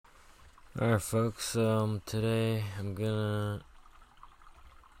Alright, folks, today I'm gonna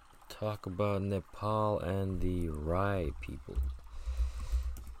talk about Nepal and the Rai people.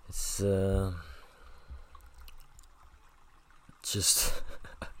 It's, just,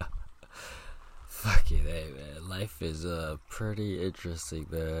 fuck it, hey, man. Life is, pretty interesting,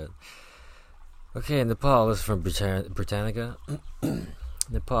 man. Okay, Nepal is from Britannica.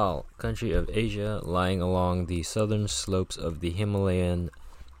 Nepal, country of Asia, lying along the southern slopes of the Himalayan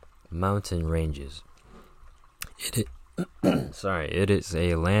mountain ranges. It is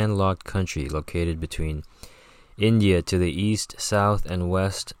a landlocked country located between India to the east, south, and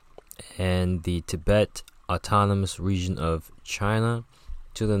west, and the Tibet Autonomous Region of China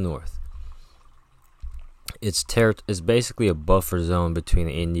to the north. Its is basically a buffer zone between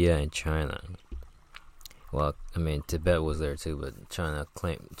India and China. Well, I mean, Tibet was there too, but China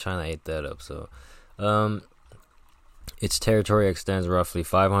ate that up. So, its territory extends roughly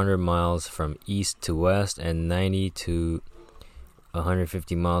 500 miles from east to west and 90 to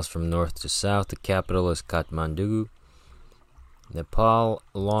 150 miles from north to south. The capital is Kathmandu. Nepal,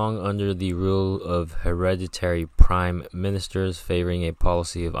 long under the rule of hereditary prime ministers favoring a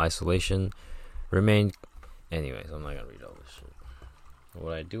policy of isolation, remained. Anyways, I'm not gonna read all this shit.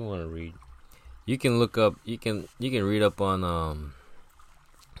 What I do want to read, you can look up. You can read up on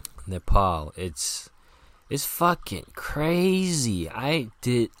Nepal. It's fucking crazy. I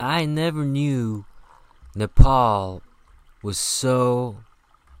never knew Nepal was so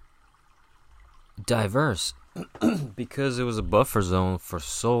diverse. Because it was a buffer zone for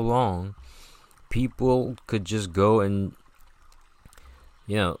so long, people could just go and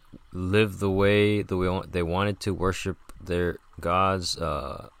live the way they wanted to, worship their gods.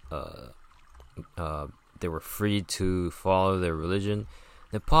 They were free to follow their religion.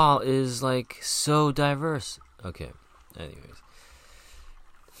 Nepal is like so diverse. Okay, anyways,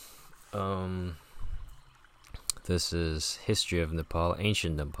 this is history of Nepal.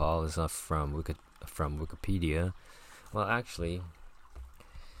 Ancient Nepal is not from Wikipedia. Well, actually,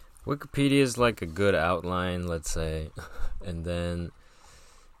 Wikipedia is like a good outline, let's say, and then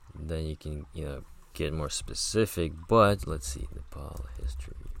you can get more specific. But let's see, Nepal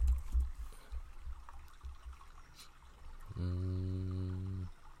history.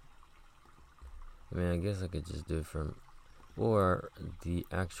 I mean, I guess I could just do it from or the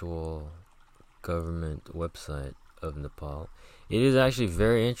actual government website of Nepal. It is actually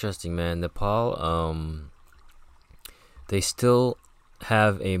very interesting, man. Nepal, they still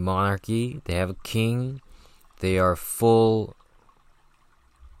have a monarchy. They have a king. They are full,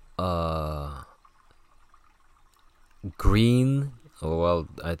 green. Oh, well,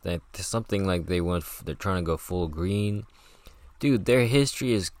 I think something like they're trying to go full green. Dude, their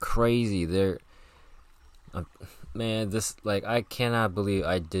history is crazy. Man, this, like, I cannot believe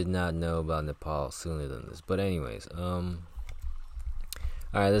I did not know about Nepal sooner than this. But anyways, alright,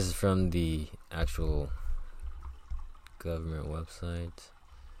 this is from the actual government website.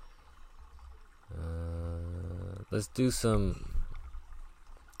 Let's do some.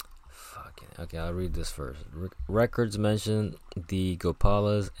 Okay, I'll read this first. Records mention the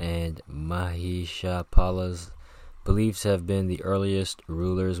Gopalas and Mahishapalas, believed to have been the earliest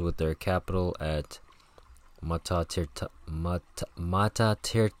rulers, with their capital at Matatirtha,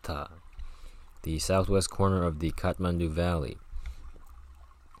 the southwest corner of the Kathmandu Valley.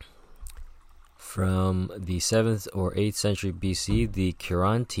 From the 7th or 8th century BC, the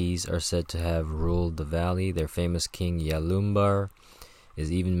Kirantis are said to have ruled the valley. Their famous king Yalumbar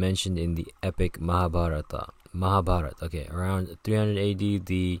is even mentioned in the epic Mahabharata. Okay, around 300 AD,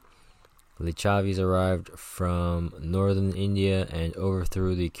 the Lichavis arrived from northern India and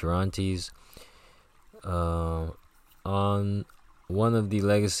overthrew the Kirantis. On one of the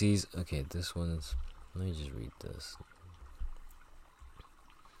legacies. Okay, this one's. Let me just read this.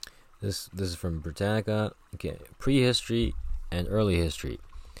 This is from Britannica. Okay, prehistory and early history.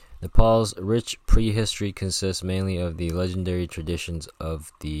 Nepal's rich prehistory consists mainly of the legendary traditions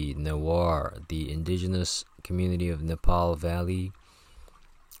of the Newar, the indigenous community of Nepal Valley,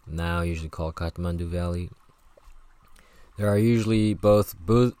 now usually called Kathmandu Valley. There are usually both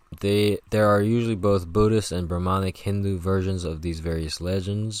Buddhist and Brahmanic Hindu versions of these various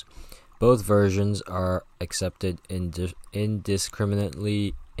legends. Both versions are accepted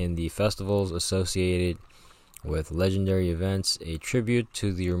indiscriminately in the festivals associated with legendary events, a tribute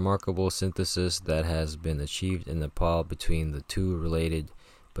to the remarkable synthesis that has been achieved in Nepal between the two related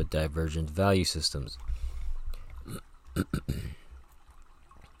but divergent value systems.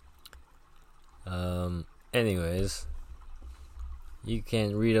 Anyways, you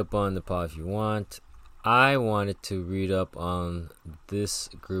can read up on Nepal if you want. I wanted to read up on this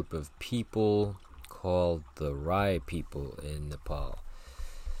group of people called the Rai people in Nepal.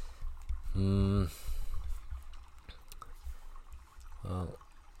 Well,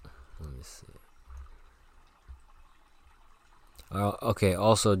 let me see. Okay,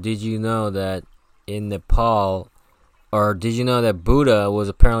 also, did you know that in Nepal, or did you know that Buddha was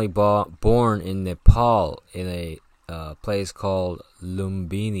apparently born in Nepal in a place called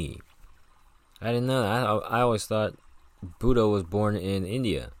Lumbini? I didn't know that. I always thought Buddha was born in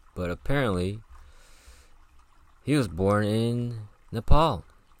India, but apparently he was born in Nepal.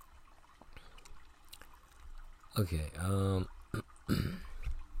 Okay,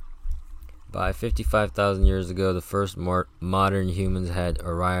 by 55,000 years ago, the first modern humans had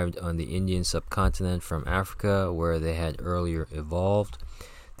arrived on the Indian subcontinent from Africa, where they had earlier evolved.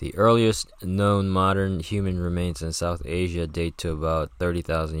 The earliest known modern human remains in South Asia date to about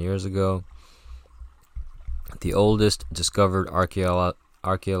 30,000 years ago. The oldest discovered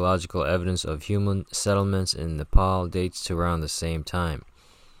archaeological evidence of human settlements in Nepal dates to around the same time.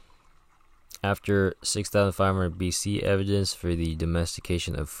 After 6,500 BC, evidence for the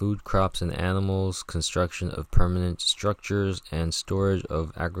domestication of food, crops, and animals, construction of permanent structures, and storage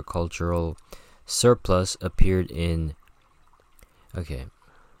of agricultural surplus appeared in... Okay.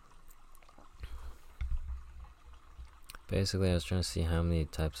 Basically, I was trying to see how many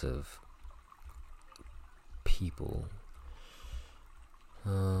types of people.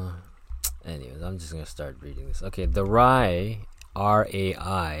 Anyways, I'm just going to start reading this. Okay, the Rai,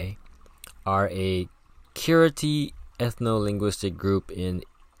 R-A-I, are a Kirati ethno-linguistic group in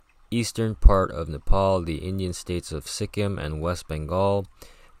eastern part of Nepal, the Indian states of Sikkim and West Bengal,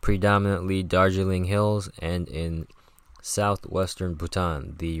 predominantly Darjeeling Hills, and in southwestern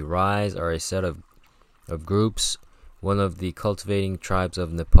Bhutan. The Rais are a set of groups, one of the cultivating tribes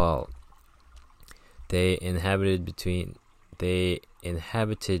of Nepal. They inhabited between the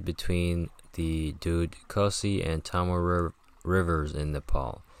Dudh, Kosi, and Tamar rivers in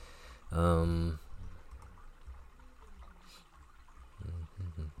Nepal.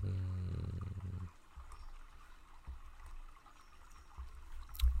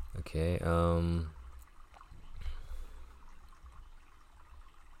 Okay,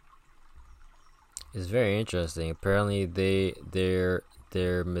 it's very interesting. Apparently their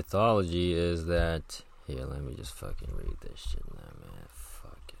mythology is that... Here, let me just fucking read this shit now, man.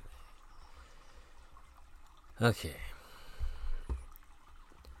 Fuck it. Okay.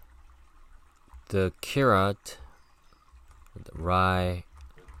 The Kirat, the Rai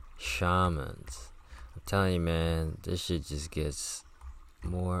shamans. I'm telling you, man, this shit just gets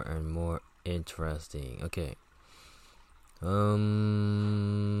more and more interesting. Okay.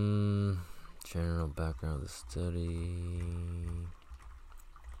 General background of the study.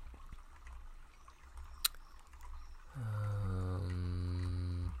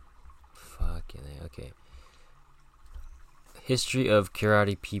 Okay. History of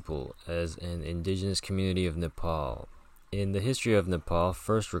Kirati people as an indigenous community of Nepal. In the history of Nepal,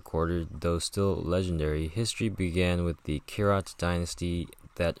 first recorded, though still legendary, history began with the Kirat dynasty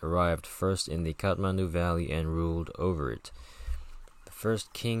that arrived first in the Kathmandu Valley and ruled over it. The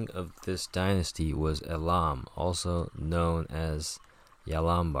first king of this dynasty was Elam, also known as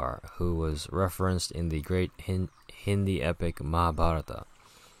Yalambar, who was referenced in the great Hindi epic Mahabharata.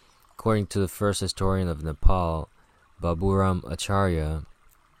 According to the first historian of Nepal, Baburam Acharya,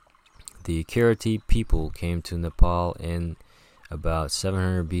 the Kirati people came to Nepal in about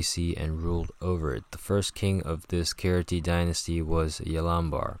 700 BC and ruled over it. The first king of this Kirati dynasty was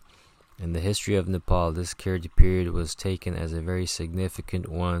Yalambar. In the history of Nepal, this Kirati period was taken as a very significant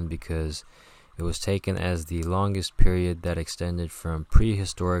one because it was taken as the longest period that extended from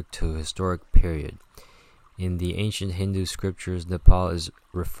prehistoric to historic period. In the ancient Hindu scriptures, Nepal is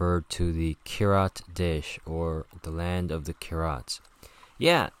referred to the Kirat Desh, or the land of the Kirats.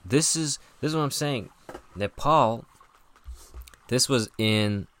 Yeah, this is what I'm saying. Nepal. This was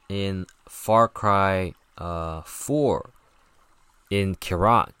in Far Cry 4 in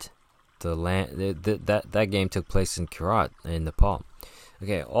Kirat. The land that game took place in Kirat in Nepal.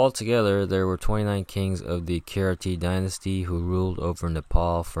 Okay, altogether there were 29 kings of the Kirati dynasty who ruled over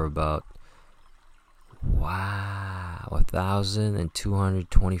Nepal for about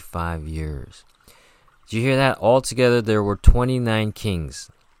 1,225 years. Did you hear that? Altogether, there were 29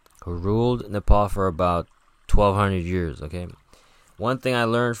 kings who ruled Nepal for about 1,200 years, okay? One thing I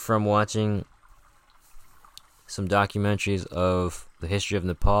learned from watching some documentaries of the history of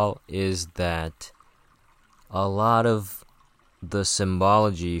Nepal is that a lot of the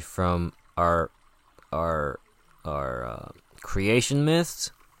symbology from our creation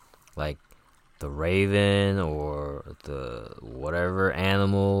myths, like the raven or the whatever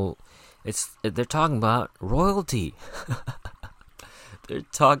animal. They're talking about royalty. They're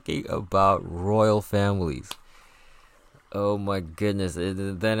talking about royal families. Oh my goodness.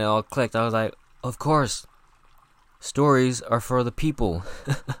 Then it all clicked. I was like, of course, stories are for the people.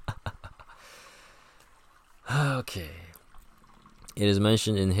 Okay. It is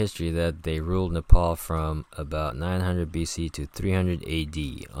mentioned in history that they ruled Nepal from about 900 BC to 300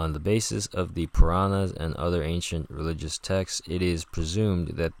 AD. On the basis of the Puranas and other ancient religious texts, it is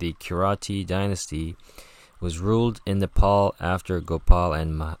presumed that the Kirati dynasty was ruled in Nepal after Gopal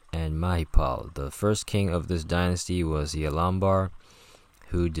and Mahipal. The first king of this dynasty was Yalambar,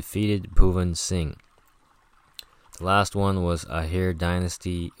 who defeated Bhuvan Singh. The last one was Ahir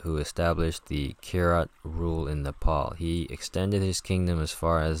dynasty, who established the Kirat rule in Nepal. He extended his kingdom as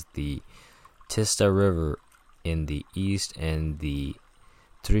far as the Tista River in the east and the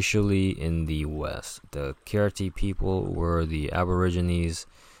Trishuli in the west. The Kirati people were the aborigines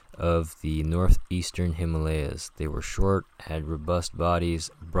of the northeastern Himalayas. They were short, had robust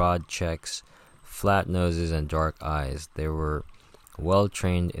bodies, broad checks, flat noses, and dark eyes. They were well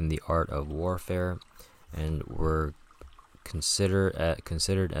trained in the art of warfare and were considered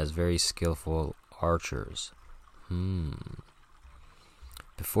as very skillful archers.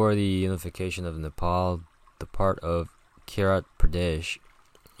 Before the unification of Nepal, the part of Kirat Pradesh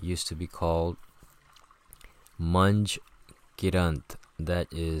used to be called Manj Kirant, that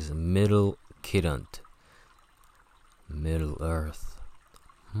is Middle Kirant, Middle Earth.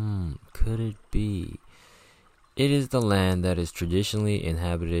 Could it be? It is the land that is traditionally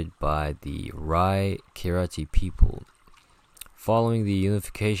inhabited by the Rai Kirati people. Following the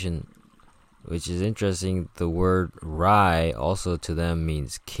unification, which is interesting, the word Rai also to them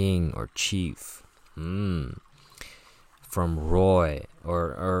means king or chief. From Roy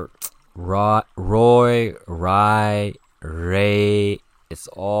or Roy, Rai, Ray. It's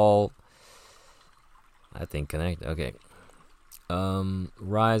all, I think, connected. Okay.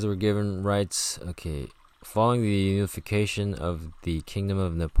 Rais were given rights. Okay. Following the unification of the Kingdom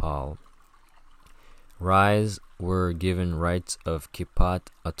of Nepal, Rais were given rights of Kipat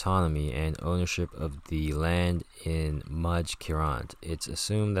autonomy and ownership of the land in Manj Kirant. It's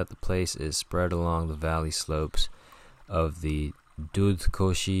assumed that the place is spread along the valley slopes of the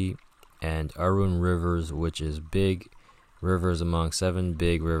Dudhkoshi and Arun rivers, which is big rivers among 7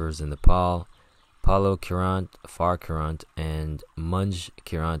 big rivers in Nepal: Palo Kirant, Far Kirant, and Manj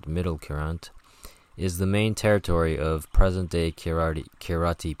Kirant, Middle Kirant, is the main territory of present-day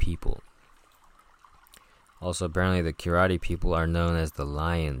Kirati people. Also, apparently the Kirati people are known as the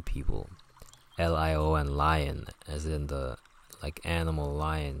Lion people. Lion, lion, as in the, like, animal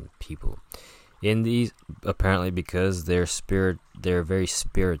lion people. In these, apparently because they're very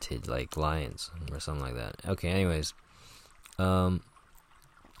spirited, like lions, or something like that. Okay, anyways.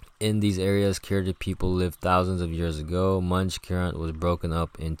 In these areas, Kirati people lived thousands of years ago. Manj Kirant was broken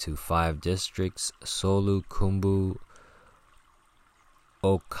up into 5 districts: Solu, Khumbu,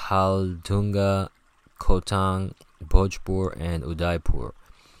 Okhaldunga, Kotang, Bhojpur, and Udaipur.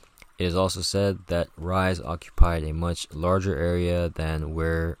 It is also said that Rais occupied a much larger area than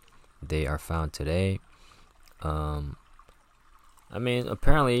where they are found today.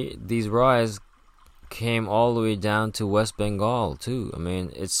 Apparently these Rais came all the way down to West Bengal too. I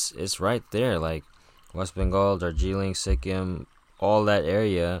mean, it's right there, like West Bengal, Darjeeling, Sikkim, all that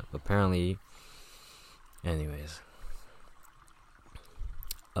area, apparently. Anyways,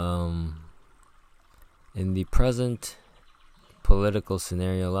 in the present political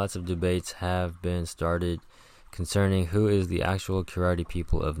scenario, lots of debates have been started concerning who is the actual Kirati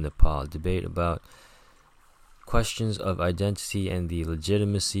people of Nepal. Debate about questions of identity and the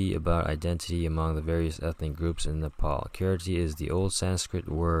legitimacy about identity among the various ethnic groups in Nepal. Kirati is the old Sanskrit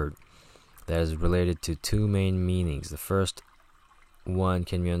word that is related to 2 main meanings. The first one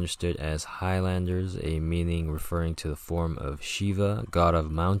can be understood as highlanders, a meaning referring to the form of Shiva, god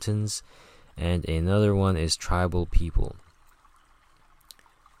of mountains, and another one is tribal people.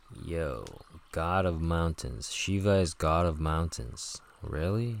 God of mountains. Shiva is god of mountains.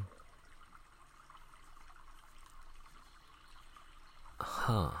 Really?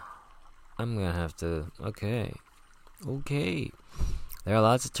 I'm gonna have to. Okay. There are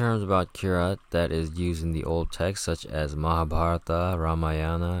lots of terms about Kirat that is used in the old texts, such as Mahabharata,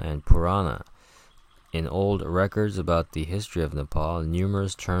 Ramayana, and Purana. In old records about the history of Nepal,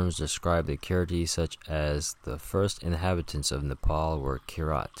 numerous terms describe the Kirati, such as the first inhabitants of Nepal were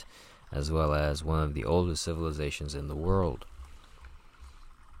Kirat, as well as one of the oldest civilizations in the world.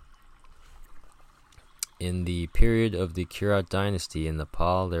 In the period of the Kirat dynasty in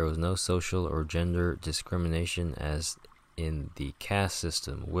Nepal, there was no social or gender discrimination as in the caste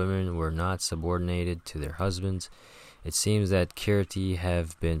system. Women were not subordinated to their husbands. It seems that Kirti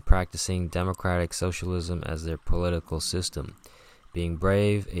have been practicing democratic socialism as their political system. Being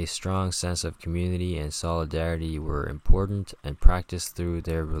brave, a strong sense of community and solidarity were important and practiced through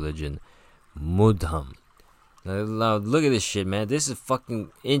their religion, Mudham. Now look at this shit, man. This is fucking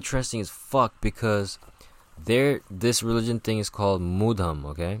interesting as fuck because this religion thing is called Mudham,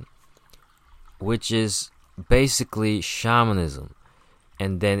 okay? Which is basically shamanism.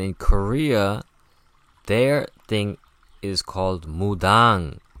 And then in Korea, their thing is called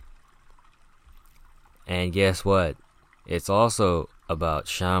Mudang. And guess what? It's also about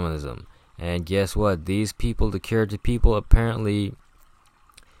shamanism. And guess what? These people, the Kirti people, apparently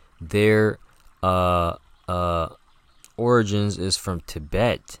their origins is from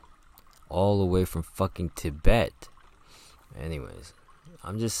Tibet. All the way from fucking Tibet. Anyways,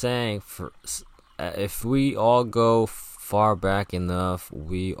 I'm just saying, if we all go far back enough,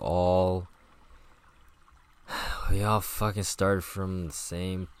 we all fucking started from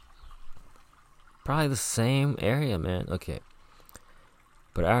probably the same area, man. Okay.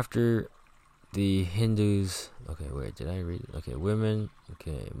 But after the Hindus, okay, wait, did I read it? Okay, women,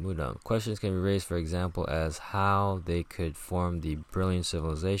 okay, Mudam. Questions can be raised, for example, as how they could form the brilliant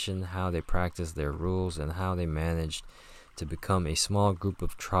civilization, how they practiced their rules, and how they managed to become a small group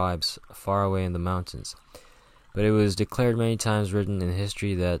of tribes far away in the mountains. But it was declared many times written in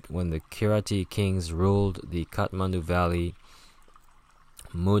history that when the Kirati kings ruled the Kathmandu Valley,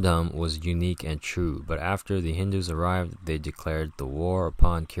 Mudam was unique and true. But after the Hindus arrived, they declared the war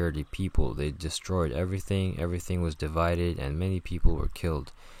upon Kirti people. They destroyed everything. Everything was divided, and many people were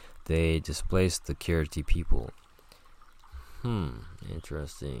killed. They displaced the Kirti people.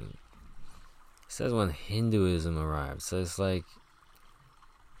 Interesting. It says when Hinduism arrived. So it's like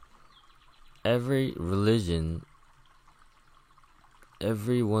every religion,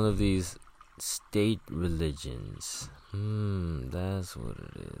 every one of these state religions. That's what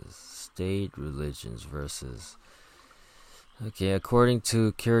it is. State religions versus... Okay, according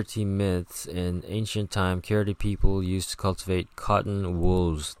to Kirti myths, in ancient time, Kirti people used to cultivate cotton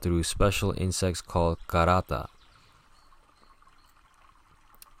wools through special insects called karata.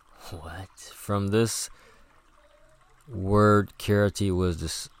 What? From this word, Kirti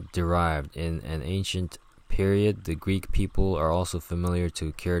was derived. In an ancient period, the Greek people are also familiar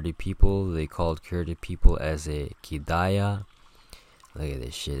to Kirti people. They called Kirti people as a Kidaya. Look at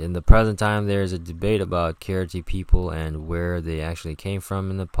this shit. In the present time, there is a debate about Kirti people and where they actually came from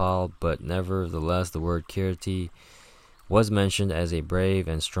in Nepal, but nevertheless, the word Kirti was mentioned as a brave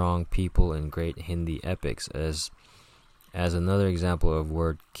and strong people in great Hindi epics. As another example of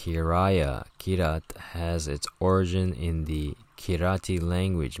word Kiraya, Kirat has its origin in the Kirati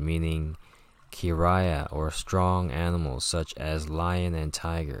language, meaning Kiraya, or strong animals such as lion and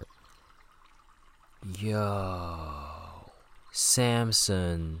tiger. Yo,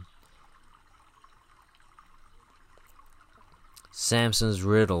 Samson's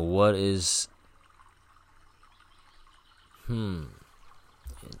riddle. What is...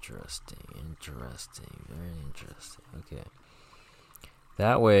 Interesting, very interesting. Okay.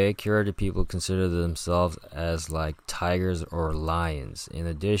 That way, Kirti people consider themselves as like tigers or lions. In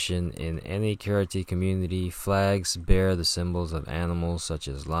addition, in any Kirti community, flags bear the symbols of animals such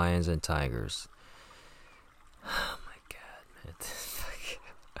as lions and tigers. Oh my god,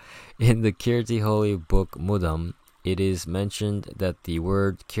 man. In the Kirti holy book Mudam, it is mentioned that the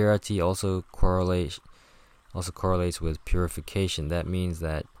word Kirti also correlates with purification. That means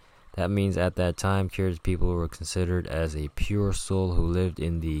at that time, Kirti people were considered as a pure soul who lived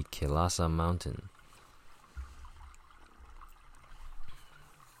in the Kailasa mountain.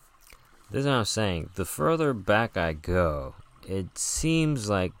 This is what I'm saying. The further back I go, it seems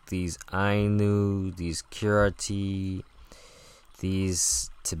like these Ainu, these Kirti, these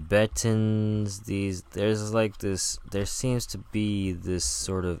Tibetans, there seems to be this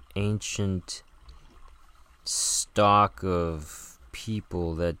sort of ancient stock of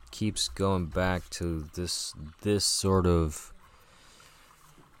people that keeps going back to this sort of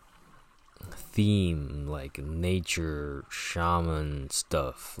theme, like nature, shaman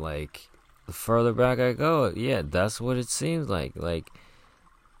stuff. Like, the further back I go, yeah, that's what it seems like. Like,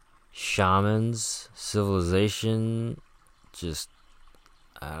 shamans, civilization, just,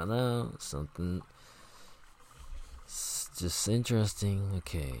 I don't know, something. It's just interesting.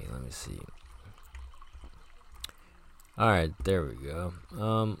 Okay, let me see. Alright, there we go.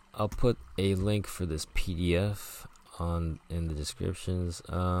 I'll put a link for this PDF in the descriptions.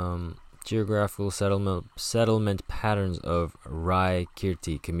 geographical settlement patterns of Rai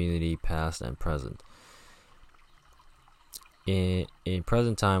Kirti community, past and present. In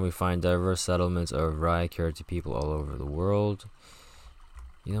present time, we find diverse settlements of Rai Kirti people all over the world.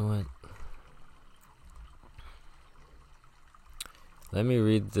 You know what? Let me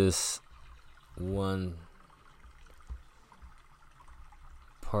read this one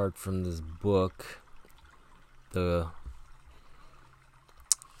part from this book.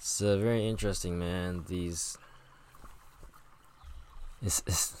 It's very interesting, man. These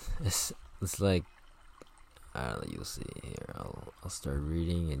it's like, you'll see here. I'll start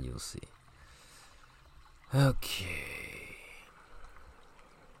reading and you'll see. Okay.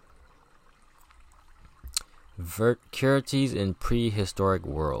 Kirtis in prehistoric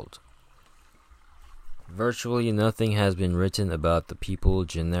world. Virtually nothing has been written about the people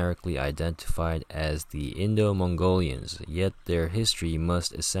generically identified as the Indo-Mongolians, yet their history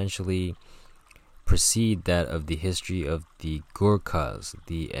must essentially precede that of the history of the Gurkhas,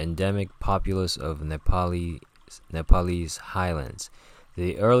 the endemic populace of Nepalese highlands.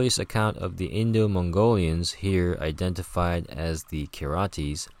 The earliest account of the Indo-Mongolians, here identified as the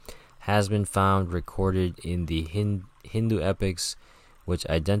Kiratis, has been found recorded in the Hindu epics, which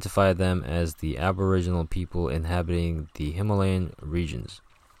identify them as the aboriginal people inhabiting the Himalayan regions.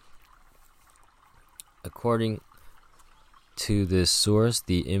 According to this source,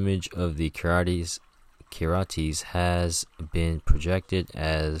 the image of the Kiratis has been projected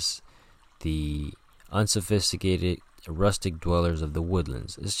as the unsophisticated rustic dwellers of the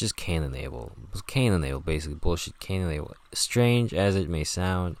woodlands. It's just Cain and Abel. Basically bullshit. Cain and Abel. Strange as it may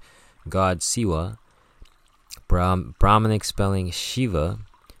sound, God Siwa, Brahmanic spelling Shiva,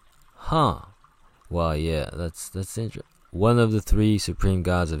 well, yeah, that's interesting. One of the three supreme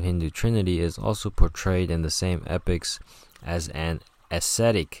gods of Hindu Trinity is also portrayed in the same epics as an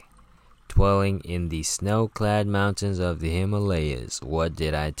ascetic dwelling in the snow-clad mountains of the Himalayas. What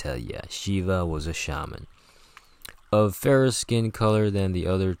did I tell ya? Shiva was a shaman. Of fairer skin color than the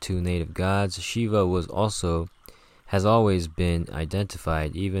other two native gods, Shiva has always been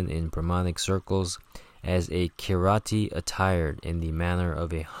identified, even in Brahmanic circles, as a Kirati attired in the manner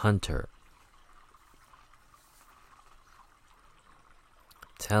of a hunter.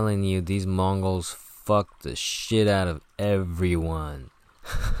 Telling you, these Mongols fuck the shit out of everyone.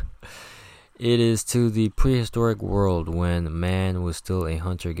 It is to the prehistoric world, when man was still a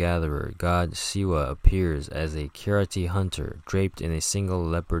hunter-gatherer, God Siwa appears as a Kirati hunter, draped in a single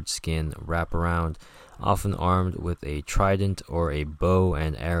leopard skin wraparound, often armed with a trident or a bow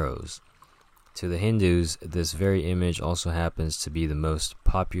and arrows. To the Hindus, this very image also happens to be the most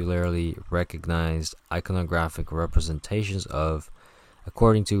popularly recognized iconographic representations of,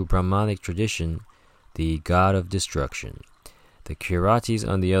 according to Brahmanic tradition, the god of destruction. The Kiratis,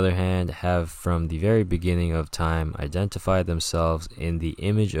 on the other hand, have from the very beginning of time identified themselves in the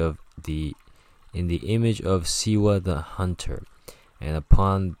image of Siwa the hunter, and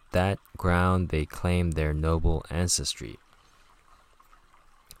upon that ground they claim their noble ancestry.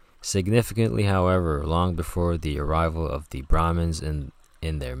 Significantly, however, long before the arrival of the Brahmins in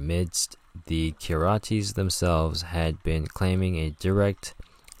their midst, the Kiratis themselves had been claiming a direct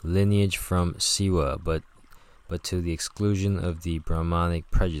lineage from Siwa, but to the exclusion of the Brahmanic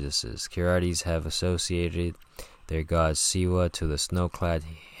prejudices. Kiratis have associated their god Siwa to the snow-clad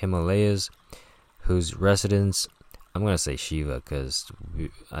Himalayas, whose residents, I'm going to say Shiva because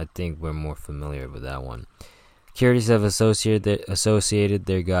I think we're more familiar with that one. Kiratis have associated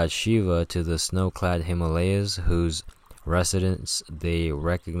their god Shiva to the snow-clad Himalayas, whose residents they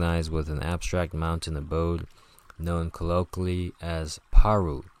recognize with an abstract mountain abode known colloquially as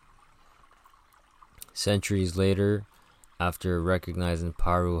Paru. Centuries later, after recognizing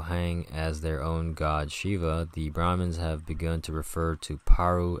Paru Hang as their own god Shiva, the Brahmins have begun to refer to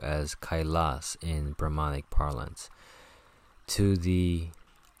Paru as Kailas in Brahmanic parlance.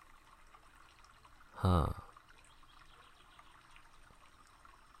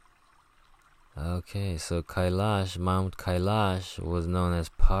 Okay, so Mount Kailash was known as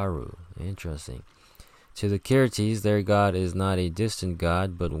Paru. Interesting. To the Kiratis, their god is not a distant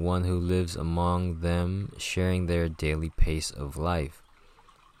god, but one who lives among them, sharing their daily pace of life.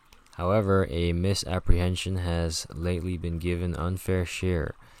 However, a misapprehension has lately been given unfair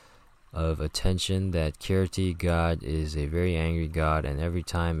share of attention that Kirati god is a very angry god, and every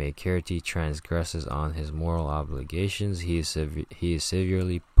time a Kirati transgresses on his moral obligations, he is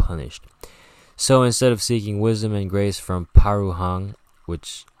severely punished. So instead of seeking wisdom and grace from Paru Hang,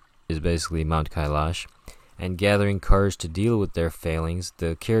 which is basically Mount Kailash, and gathering courage to deal with their failings,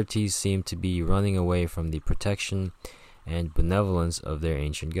 the Kiratis seem to be running away from the protection and benevolence of their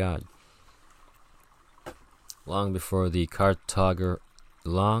ancient god. Long before the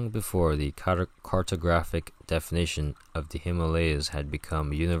cartographic definition of the Himalayas had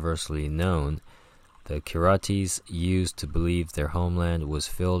become universally known, the Kiratis used to believe their homeland was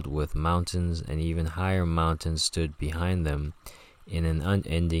filled with mountains, and even higher mountains stood behind them in an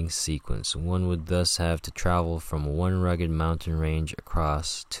unending sequence. One would thus have to travel from one rugged mountain range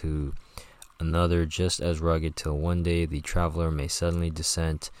across to another just as rugged, till one day the traveler may suddenly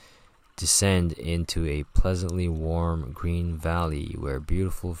descend into a pleasantly warm green valley where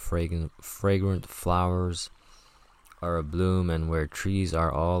beautiful fragrant flowers are abloom and where trees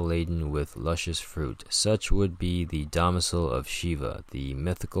are all laden with luscious fruit. Such would be the domicile of Shiva, the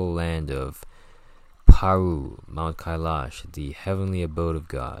mythical land of Paru, Mount Kailash, the heavenly abode of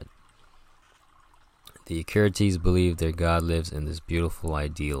God. The Kiratis believe their God lives in this beautiful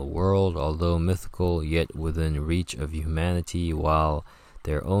ideal world, although mythical, yet within reach of humanity, while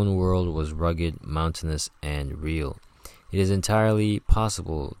their own world was rugged, mountainous, and real. It is entirely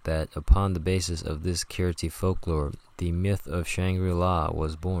possible that upon the basis of this Kirati folklore, the myth of Shangri-La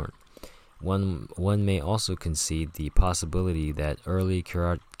was born. One may also concede the possibility that early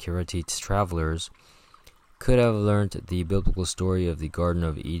Kirati travelers could have learnt the biblical story of the Garden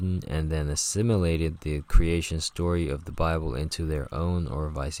of Eden and then assimilated the creation story of the Bible into their own, or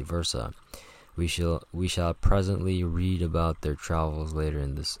vice versa. We shall presently read about their travels later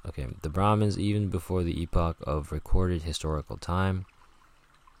in this. Okay, the Brahmins, even before the epoch of recorded historical time.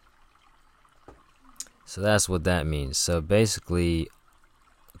 So that's what that means. So basically,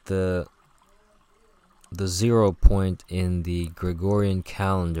 the 0 point in the Gregorian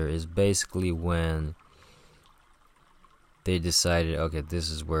calendar is basically when they decided, okay, this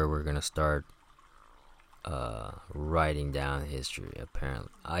is where we're gonna start writing down history.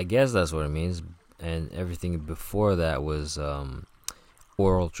 Apparently, I guess that's what it means. And everything before that was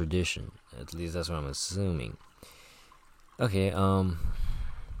oral tradition. At least that's what I'm assuming. Okay.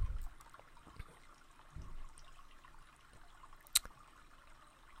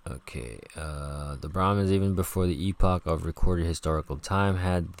 The Brahmins, even before the epoch of recorded historical time,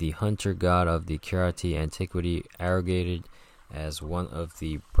 had the hunter god of the Kirati antiquity arrogated as one of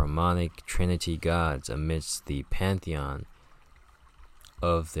the Brahmanic trinity gods amidst the pantheon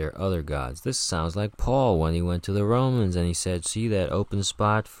of their other gods. This sounds like Paul when he went to the Romans and he said, see that open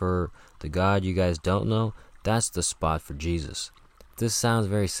spot for the God you guys don't know? That's the spot for Jesus. This sounds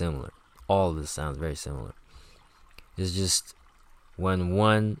very similar. All of this sounds very similar. It's just when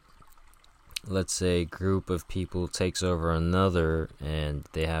one, let's say, group of people takes over another and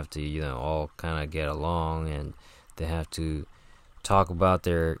they have to, all kind of get along, and they have to talk about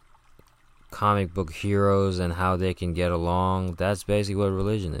their comic book heroes and how they can get along. That's basically what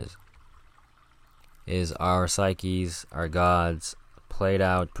religion is our psyches, our gods played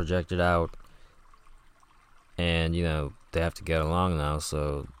out, projected out, and they have to get along now.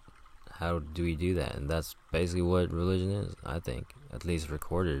 So how do we do that? And that's basically what religion is, I think, at least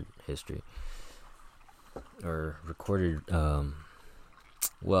recorded history, or recorded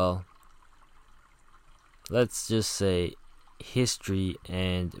let's just say history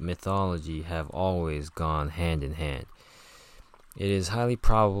and mythology have always gone hand in hand. It is highly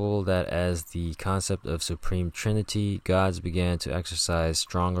probable that as the concept of Supreme Trinity, gods began to exercise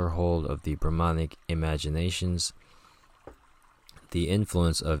stronger hold of the Brahmanic imaginations, the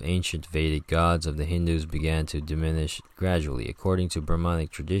influence of ancient Vedic gods of the Hindus began to diminish gradually. According to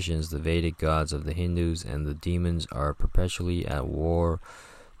Brahmanic traditions, the Vedic gods of the Hindus and the demons are perpetually at war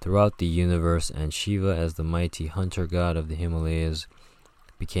throughout the universe, and Shiva, as the mighty hunter god of the Himalayas,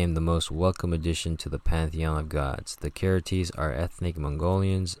 became the most welcome addition to the pantheon of gods. The Kiratis are ethnic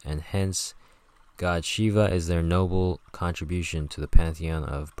Mongolians, and hence God Shiva is their noble contribution to the pantheon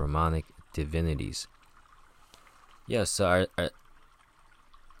of Brahmanic divinities. Yes, so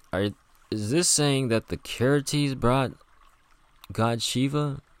is this saying that the Kiratis brought God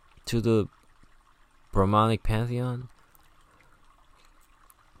Shiva to the Brahmanic pantheon?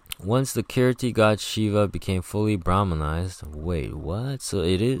 Once the Kirti god Shiva became fully Brahmanized, wait, what? So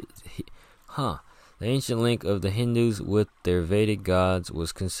it is, the ancient link of the Hindus with their Vedic gods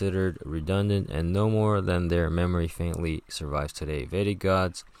was considered redundant, and no more than their memory faintly survives today. Vedic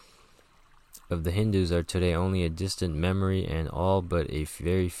gods of the Hindus are today only a distant memory, and all but a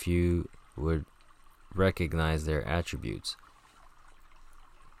very few would recognize their attributes.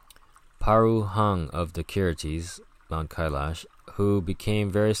 Paru Hung of the Kiratis, Mount Kailash, who became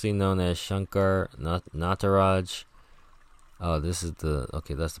variously known as Shankar Nataraj. Oh, that's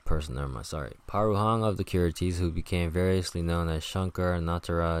the person, never mind, sorry. Paru Hung of the Kiratis, who became variously known as Shankar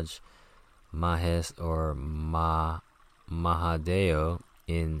Nataraj, Mahesh, or Mahadeo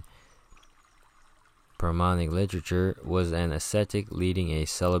in Brahmanic literature, was an ascetic leading a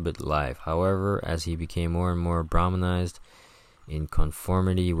celibate life. However, as he became more and more Brahmanized in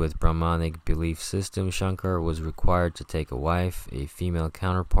conformity with Brahmanic belief system, Shankar was required to take a wife, a female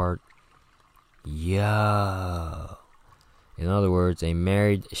counterpart. Yeah. In other words, a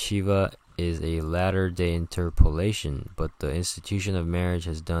married Shiva is a latter-day interpolation, but the institution of marriage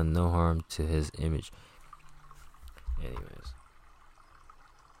has done no harm to his image. Anyways.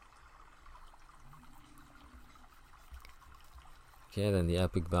 Okay, then the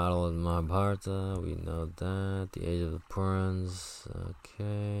epic battle of Mahabharata, we know that. The Age of the Purans,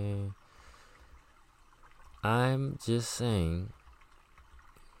 okay. I'm just saying.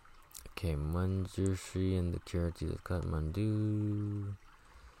 Okay, Manjushri and the Kiratis of Kathmandu.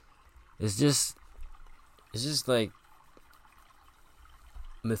 It's just like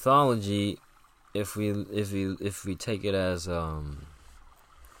mythology. If we take it as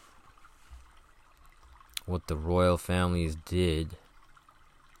what the royal families did,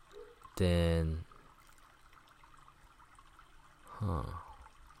 then what?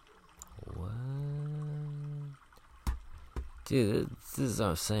 Dude, this is what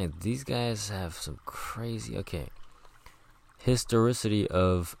I'm saying. These guys have some crazy. Okay, historicity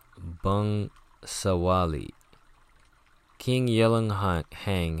of Bangsawali. King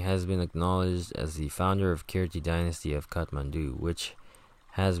Yelunghang has been acknowledged as the founder of Kirti dynasty of Kathmandu, which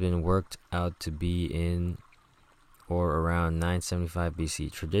has been worked out to be in or around 975 BC.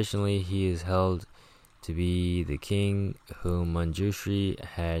 Traditionally, he is held to be the king whom Manjushri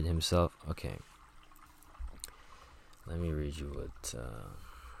had himself. Okay, let me read you what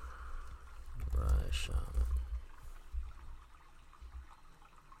Rai Shaman.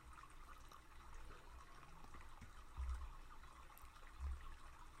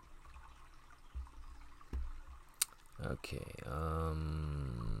 Okay,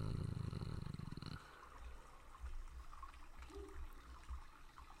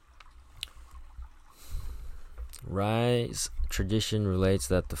 Rai's tradition relates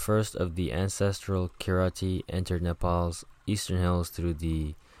that the first of the ancestral Kirati entered Nepal's eastern hills through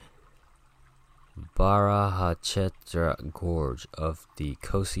the Barahachetra gorge of the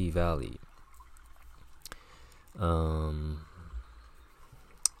Kosi Valley.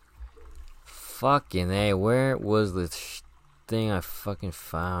 Fucking A, where was the thing I fucking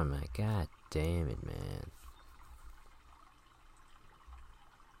found, man? God damn it, man.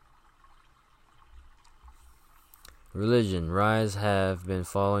 Religion. Rais have been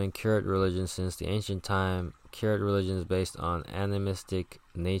following Kirat religion since the ancient time. Kirat religion is based on animistic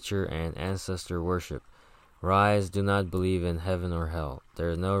nature and ancestor worship. Rais do not believe in heaven or hell.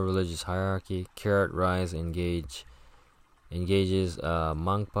 There is no religious hierarchy. Kirat Rais engages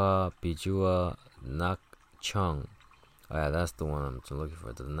Mangpa, Bijua, Nakchung. Oh yeah, that's the one I'm looking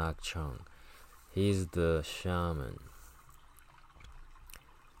for, the Nakchung. He's the shaman.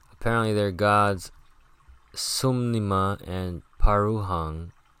 Apparently they're gods Sumnima and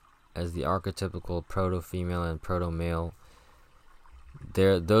Paruhang as the archetypical proto-female and proto-male.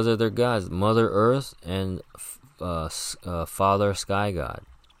 Those are their gods, Mother Earth and Father Sky God.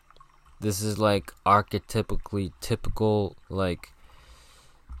 This is like archetypically typical, like,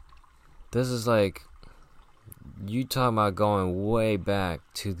 this is like, you talking about going way back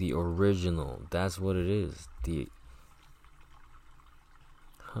to the original. That's what it is.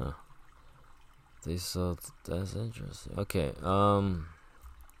 That's interesting. Okay,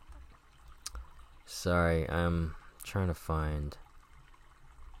 sorry, I'm trying to find.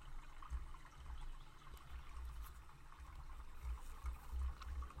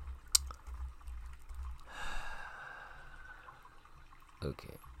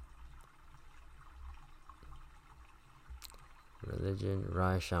 Okay. Religion,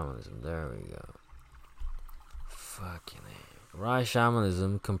 Rai shamanism. There we go. Fucking A. Rai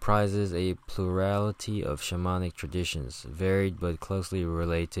shamanism comprises a plurality of shamanic traditions, varied but closely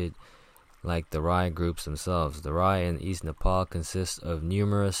related, like the Rai groups themselves. The Rai in East Nepal consists of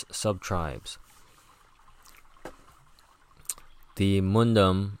numerous sub-tribes. The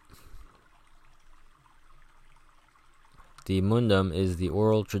Mundam is the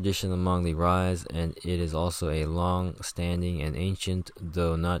oral tradition among the Rais, and it is also a long-standing and ancient,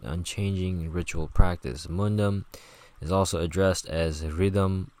 though not unchanging, ritual practice. Mundam is also addressed as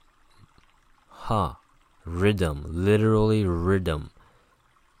Ridam. Ridam, literally rhythm,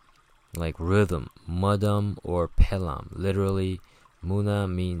 like rhythm. Mudam or Pelam, literally Muna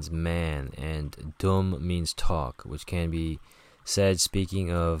means man, and Dum means talk, which can be said speaking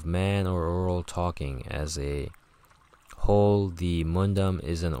of man or oral talking. As a whole, the Mundam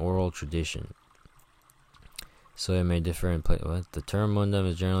is an oral tradition. so it may differ in place. What? The term Mundum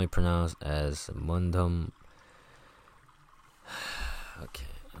is generally pronounced as Mundum. Okay,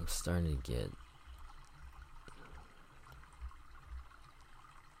 I'm starting to get.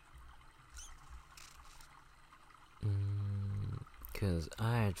 Because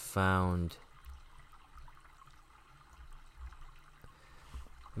I had found.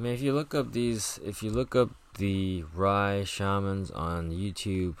 I mean, if you look up the Rai shamans on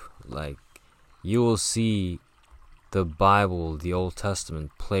YouTube, like, you will see the Bible, the Old Testament,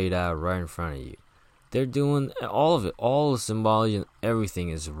 played out right in front of you. They're doing all of it, all the symbology and everything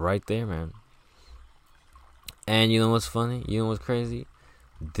is right there, man. And you know what's funny? You know what's crazy?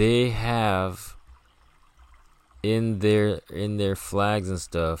 They have in their flags and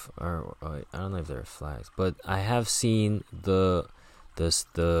stuff, or I don't know if they're flags, but I have seen the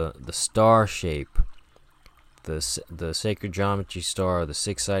star shape, the sacred geometry star, the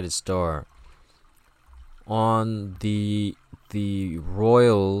six-sided star on the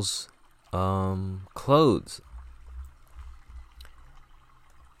royals' clothes.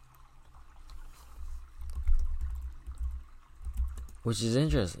 Which is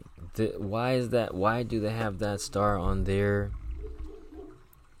interesting. Why is that? Why do they have that star on their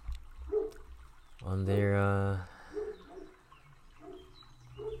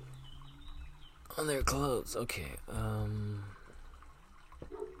clothes? Okay.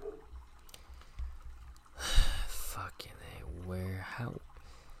 Fucking A.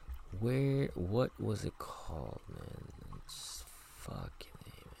 What was it called, man? It's fucking A,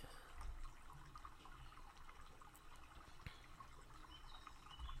 man.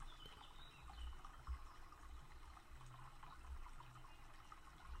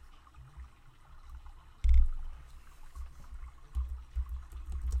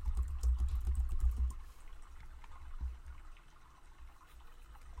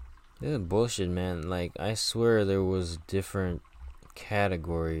 This is bullshit, man. Like, I swear there was different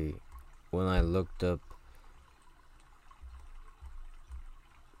category when I looked up.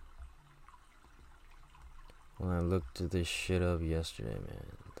 When I looked this shit up yesterday, man.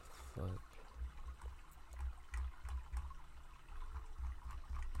 What the fuck?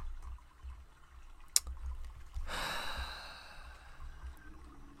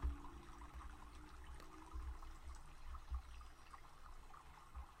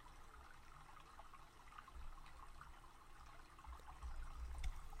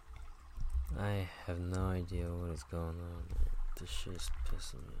 I have no idea what is going on, man. This shit is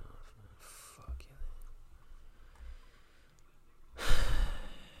pissing me off, man. Fuck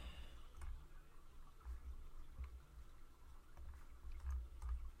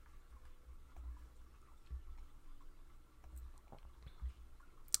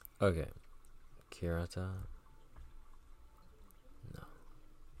it. Okay. Kirata. No.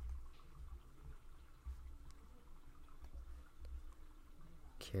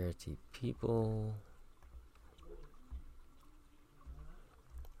 Kirati people.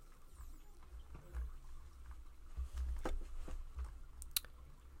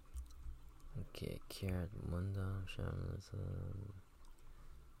 Okay, Kirat Mundam Shamanism.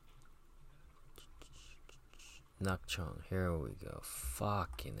 Nakchong, here we go.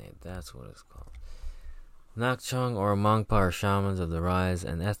 Fucking it, that's what it's called. Nakchong, or Mangpa, are shamans of the Rise,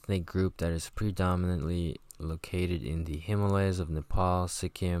 an ethnic group that is predominantly located in the Himalayas of Nepal,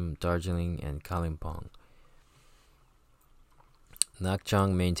 Sikkim, Darjeeling, and Kalimpong.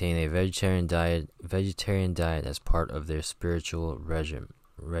 Nakchong maintain a vegetarian diet as part of their spiritual regime.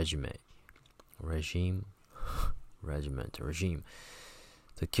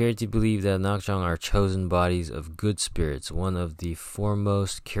 The Kirti believe that Nakchong are chosen bodies of good spirits. One of the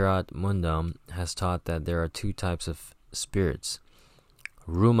foremost Kirat Mundam has taught that there are two types of spirits.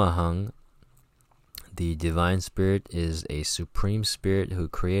 Rumahang, the divine spirit, is a supreme spirit who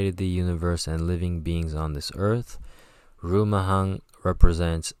created the universe and living beings on this earth. Rumahang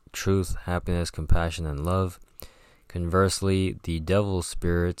represents truth, happiness, compassion, and love. Conversely, the devil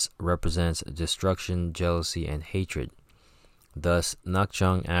spirits represents destruction, jealousy, and hatred. Thus,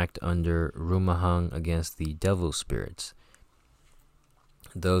 Nakchong act under Rumahang against the devil spirits.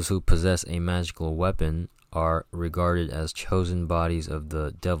 Those who possess a magical weapon are regarded as chosen bodies of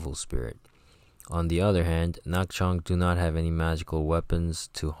the devil spirit. On the other hand, Nakchong do not have any magical weapons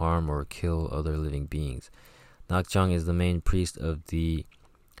to harm or kill other living beings. Nakchong is the main priest of the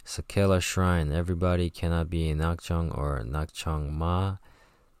Sakela shrine. Everybody cannot be a Nakchong or Nakchong Ma.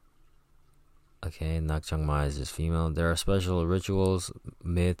 Okay, Nakchong Ma is just female. There are special rituals,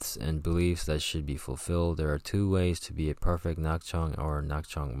 myths, and beliefs that should be fulfilled. There are two ways to be a perfect Nakchong or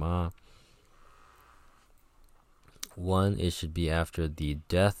Nakchong Ma. 1. It should be after the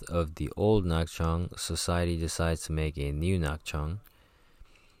death of the old Nakchong, society decides to make a new Nakchong.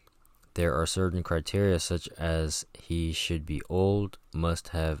 There are certain criteria such as he should be old, must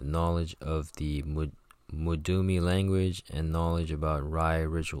have knowledge of the Mudumi language, and knowledge about Rai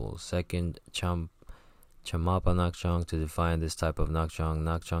rituals. Second, Chamapa Nakchong. To define this type of Nakchong,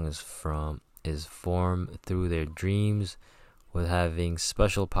 Nakchong is formed through their dreams, with having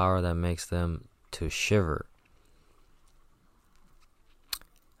special power that makes them to shiver.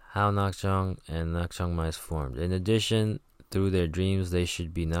 How Nakchong and Nakchongma is formed. In addition, through their dreams, they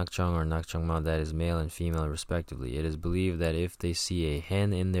should be Nakchong or Nakchongma, that is male and female respectively. It is believed that if they see a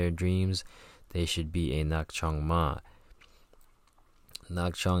hen in their dreams, they should be a Nakchongma.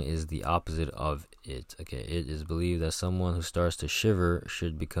 Nakchong is the opposite of it. Okay, it is believed that someone who starts to shiver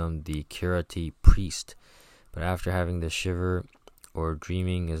should become the Kirati priest. But after having the shiver or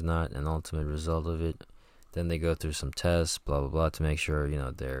dreaming is not an ultimate result of it, then they go through some tests, blah blah blah, to make sure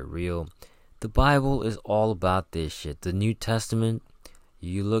they're real. The Bible is all about this shit. The New Testament,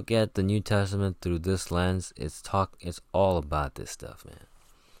 you look at the New Testament through this lens, it's all about this stuff, man.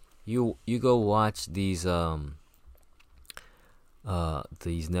 You go watch these Nepali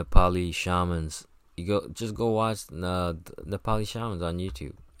shamans. Just go watch Nepali shamans on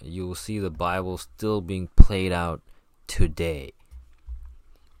YouTube. You will see the Bible still being played out today.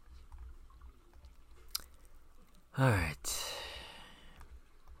 All right.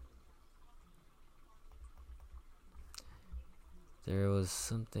 There was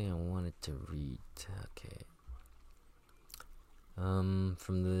something I wanted to read. Okay.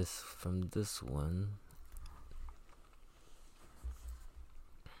 From this one.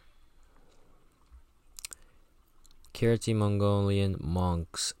 Kirti Mongolian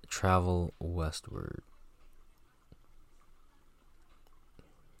monks travel westward.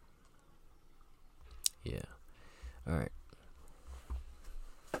 Yeah. All right.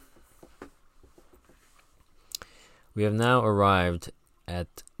 We have now arrived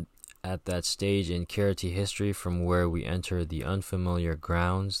at that stage in Kirti history from where we enter the unfamiliar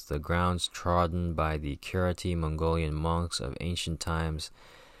grounds, the grounds trodden by the Kirti Mongolian monks of ancient times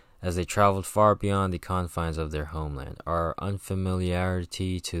as they traveled far beyond the confines of their homeland. Our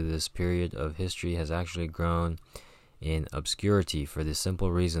unfamiliarity to this period of history has actually grown in obscurity for the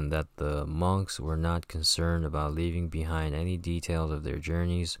simple reason that the monks were not concerned about leaving behind any details of their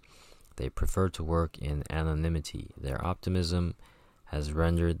journeys. They preferred to work in anonymity. Their optimism has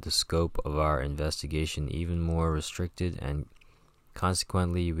rendered the scope of our investigation even more restricted, and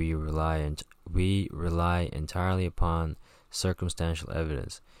consequently we rely entirely upon circumstantial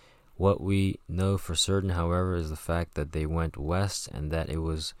evidence. What we know for certain, however, is the fact that they went west, and that it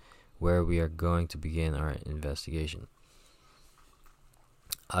was where we are going to begin our investigation.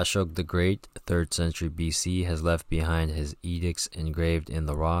 Ashok the Great, 3rd century BC, has left behind his edicts engraved in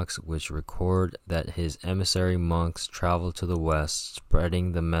the rocks, which record that his emissary monks traveled to the west,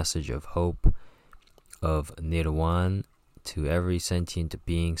 spreading the message of hope of Nirwan to every sentient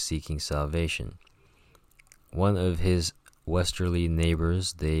being seeking salvation. One of his westerly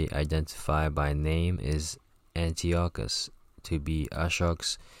neighbors they identify by name is Antiochus, to be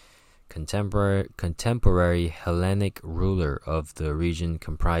Ashok's contemporary Hellenic ruler of the region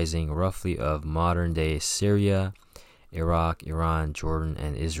comprising roughly of modern-day Syria, Iraq, Iran, Jordan,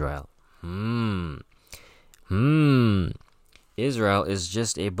 and Israel. Israel is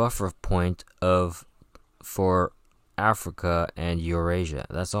just a buffer point for Africa and Eurasia.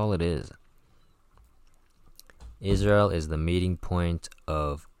 That's all it is. Israel is the meeting point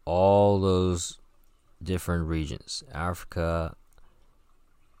of all those different regions. Africa,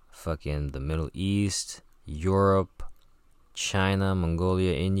 fucking the Middle East, Europe, China,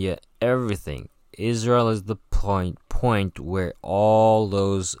 Mongolia, India, everything. Israel is the point where all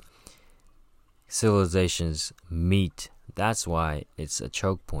those civilizations meet. That's why it's a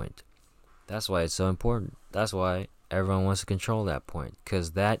choke point. That's why it's so important. That's why everyone wants to control that point,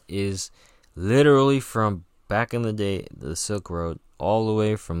 because that is literally from back in the day, the Silk Road, all the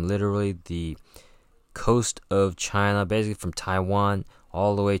way from literally the coast of China, basically from Taiwan,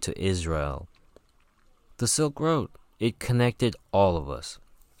 all the way to Israel. The Silk Road, it connected all of us.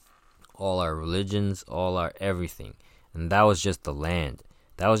 All our religions, all our everything. And that was just the land.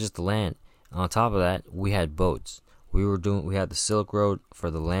 And on top of that, we had boats. We had the Silk Road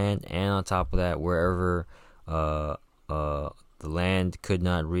for the land, and on top of that, wherever the land could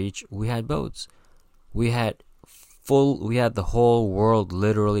not reach, we had boats. We had the whole world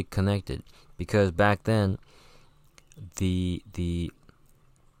literally connected, because back then the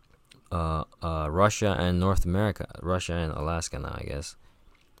Russia and North America, Russia and Alaska now, I guess,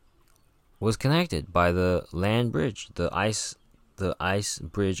 was connected by the land bridge, the ice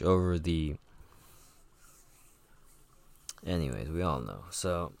bridge over the. Anyways, we all know.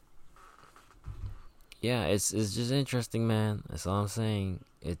 So yeah, it's just interesting, man. That's all I'm saying.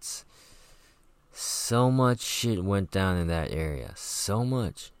 It's so much shit went down in that area. So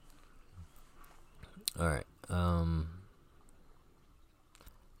much. All right.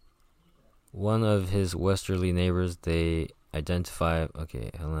 One of his westerly neighbors, they identify. Okay,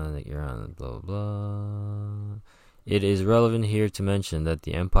 Hellenic Iran. Blah blah blah. It is relevant here to mention that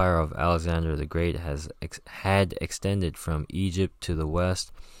the empire of Alexander the Great had extended from Egypt to the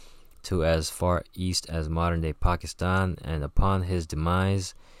west to as far east as modern-day Pakistan, and upon his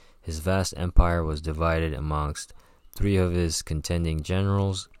demise, his vast empire was divided amongst three of his contending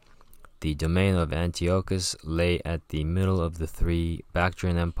generals. The domain of Antiochus lay at the middle of the three.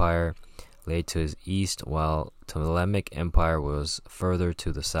 Bactrian Empire lay to his east, while Ptolemaic Empire was further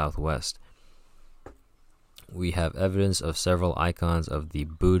to the southwest. We have evidence of several icons of the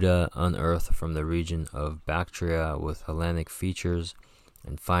Buddha unearthed from the region of Bactria with Hellenic features,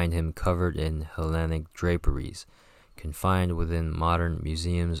 and find him covered in Hellenic draperies. Confined within modern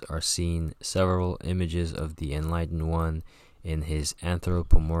museums are seen several images of the Enlightened One in his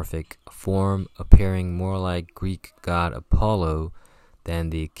anthropomorphic form, appearing more like Greek god Apollo than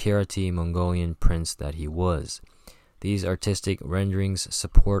the Kirati Mongolian prince that he was. These artistic renderings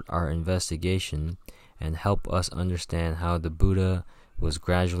support our investigation and help us understand how the Buddha was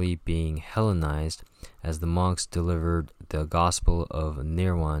gradually being Hellenized as the monks delivered the gospel of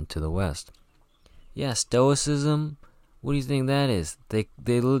Nirwan to the west. Yeah, Stoicism. What do you think that is? They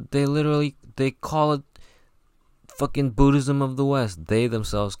literally call it fucking Buddhism of the West. They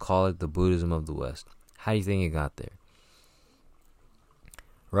themselves call it the Buddhism of the West. How do you think it got there?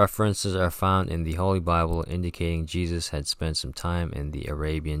 References are found in the Holy Bible indicating Jesus had spent some time in the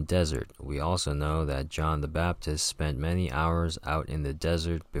Arabian desert. We also know that John the Baptist spent many hours out in the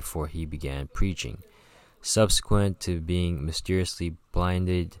desert before he began preaching. Subsequent to being mysteriously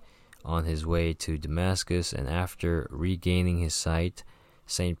blinded on his way to Damascus and after regaining his sight,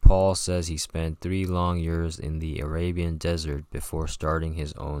 St. Paul says he spent 3 long years in the Arabian desert before starting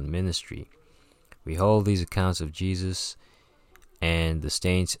his own ministry. We hold these accounts of Jesus and the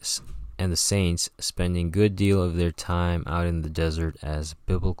saints spending a good deal of their time out in the desert as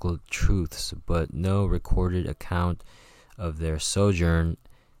biblical truths, but no recorded account of their sojourn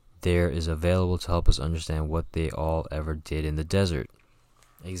there is available to help us understand what they all ever did in the desert.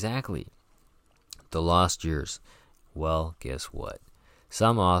 Exactly. The lost years. Well, guess what?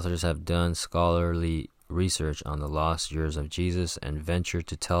 Some authors have done scholarly research on the lost years of Jesus and venture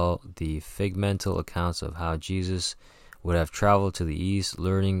to tell the figmental accounts of how Jesus would have traveled to the east,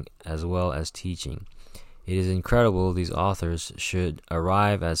 learning as well as teaching. It is incredible these authors should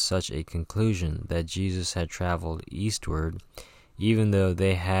arrive at such a conclusion that Jesus had traveled eastward, even though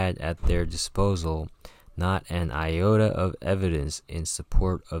they had at their disposal not an iota of evidence in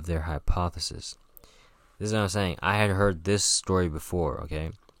support of their hypothesis. This is what I'm saying. I had heard this story before,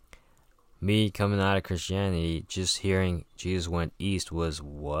 okay? Me coming out of Christianity, just hearing Jesus went east was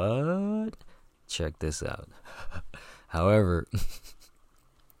what? Check this out. However,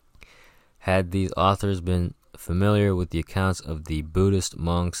 had these authors been familiar with the accounts of the Buddhist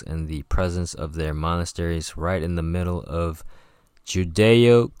monks and the presence of their monasteries right in the middle of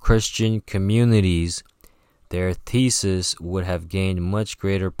Judeo-Christian communities, their thesis would have gained much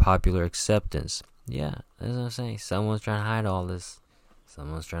greater popular acceptance. Yeah, that's what I'm saying. Someone's trying to hide all this.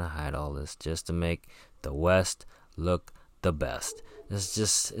 Someone's trying to hide all this just to make the West look the best. It's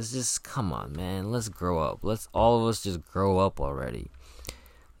just, come on, man. Let's grow up. Let's all of us just grow up already.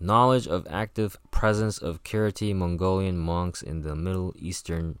 Knowledge of active presence of Kirati Mongolian monks in the Middle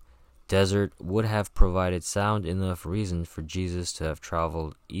Eastern desert would have provided sound enough reason for Jesus to have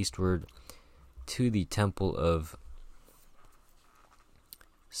traveled eastward to the temple of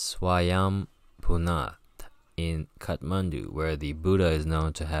Swayambhunath in Kathmandu, where the Buddha is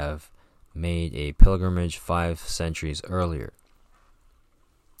known to have made a pilgrimage 5 centuries earlier.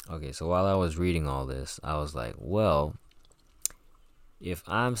 Okay, so while I was reading all this, I was like, well, if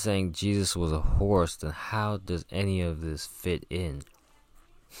I'm saying Jesus was a horse, then how does any of this fit in?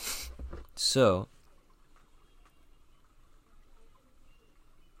 So,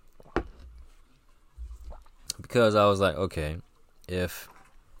 because I was like, okay, if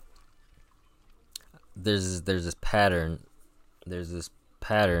there's this pattern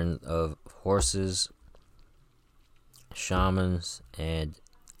of horses, shamans, and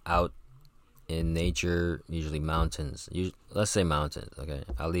out in nature, usually mountains. Let's say mountains, okay?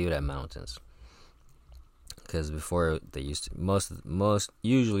 I'll leave it at mountains. because before they used to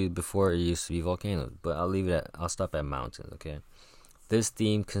usually before it used to be volcanoes. But I'll stop at mountains. Okay, this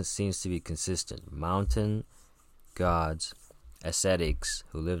theme seems to be consistent: mountain gods, ascetics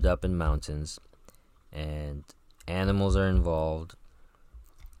who lived up in mountains, and animals are involved,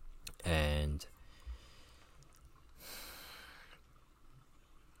 and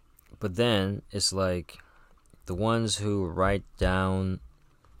but then it's like the ones who write down,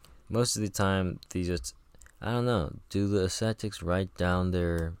 most of the time these are, I don't know, do the ascetics write down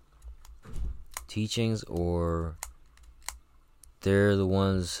their teachings, or they're the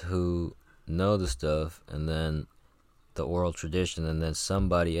ones who know the stuff and then the oral tradition, and then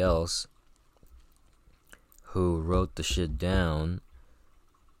somebody else who wrote the shit down,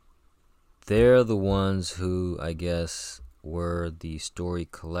 they're the ones who, I guess, were the story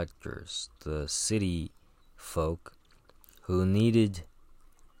collectors, the city folk who needed,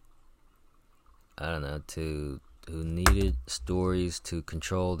 I don't know, who needed stories to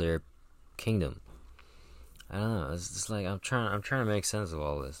control their kingdom. I don't know. It's just like I'm trying to make sense of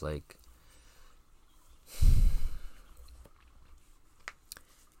all this. Like,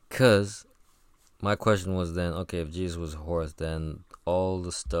 cause my question was then, okay, if Jesus was a horse, then all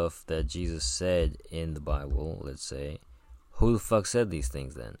the stuff that Jesus said in the Bible, let's say, who the fuck said these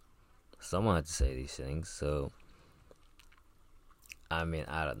things then? Someone had to say these things. So, I mean,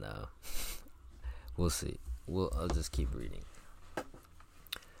 I don't know. We'll see. I'll just keep reading.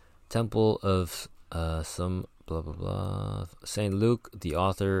 Temple of some blah blah blah. Saint Luke, the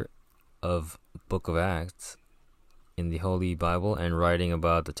author of Book of Acts in the Holy Bible and writing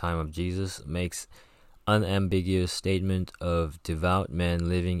about the time of Jesus, makes unambiguous statement of devout men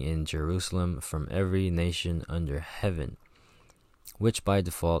living in Jerusalem from every nation under heaven, which by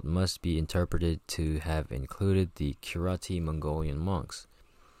default must be interpreted to have included the Kirati Mongolian monks.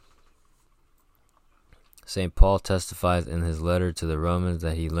 St. Paul testifies in his letter to the Romans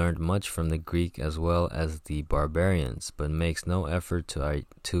that he learned much from the Greek as well as the barbarians, but makes no effort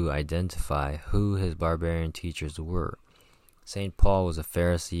to identify who his barbarian teachers were. St. Paul was a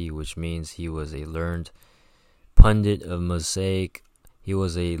Pharisee, which means he was a learned pundit of Mosaic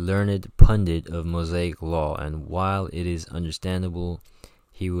law, and while it is understandable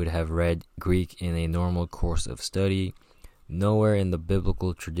he would have read Greek in a normal course of study, nowhere in the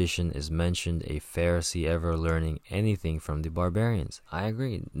biblical tradition is mentioned a Pharisee ever learning anything from the barbarians. I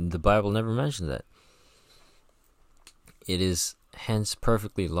agree. The Bible never mentions that. It is hence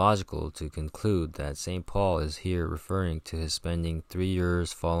perfectly logical to conclude that St. Paul is here referring to his spending 3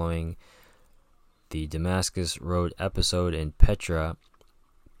 years following the Damascus Road episode in Petra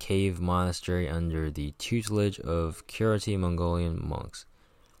cave monastery under the tutelage of Kirati Mongolian monks.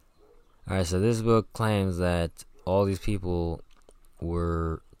 Alright, so this book claims that all these people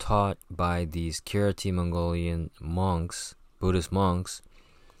were taught by these Kirati Mongolian monks, Buddhist monks,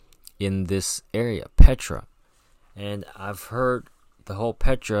 in this area, Petra. And I've heard the whole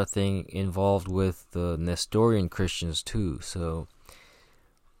Petra thing involved with the Nestorian Christians too, so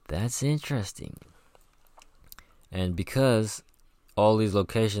that's interesting. And because all these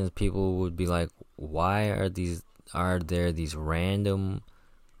locations, people would be like, why are there these random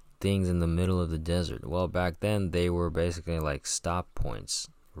things in the middle of the desert? Well, back then they were basically like stop points,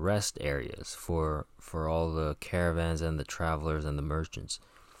 rest areas for all the caravans and the travelers and the merchants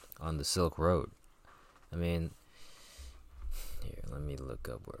on the Silk Road. I mean, here, let me look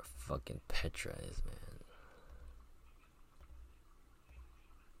up where fucking Petra is, man.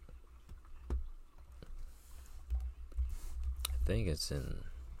 I think it's in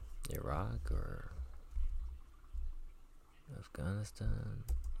Iraq or Afghanistan.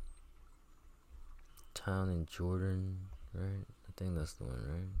 Town in Jordan, right? I think that's the one,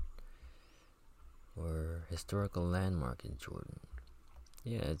 right? Or historical landmark in Jordan.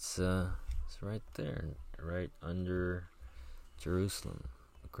 Yeah, it's right there, right under Jerusalem.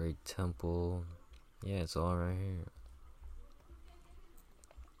 A great temple. Yeah, it's all right here.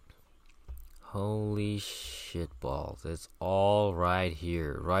 Holy shit balls. It's all right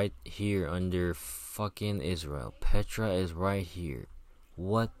here under fucking Israel. Petra is right here.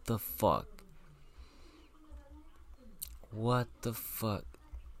 What the fuck? What the fuck?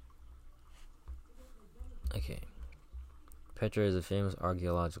 Okay. Petra is a famous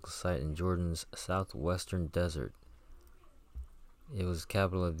archaeological site in Jordan's southwestern desert. It was the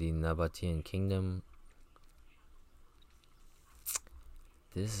capital of the Nabatean kingdom.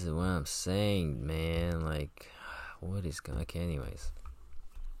 This is what I'm saying, man. Like, what is going on? Okay, anyways.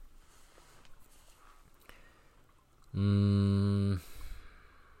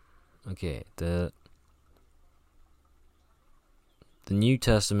 Okay, the The New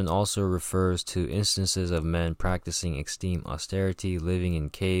Testament also refers to instances of men practicing extreme austerity, living in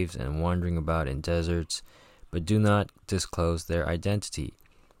caves and wandering about in deserts, but do not disclose their identity.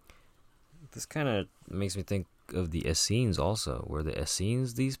 This kind of makes me think of the Essenes also. Were the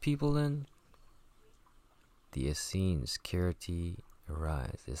Essenes these people then? The Essenes, Kiriti,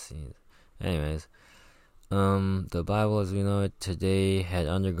 arise, Essenes. Anyways, the Bible as we know it today had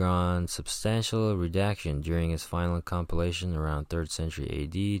undergone substantial redaction during its final compilation around 3rd century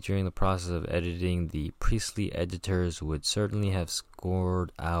AD. During the process of editing, the priestly editors would certainly have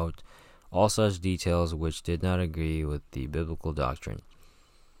scored out all such details which did not agree with the biblical doctrine.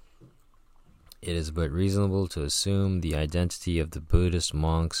 It is but reasonable to assume the identity of the Buddhist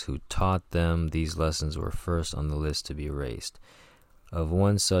monks who taught them these lessons were first on the list to be erased. Of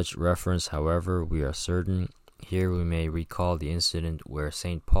one such reference, however, we are certain. Here we may recall the incident where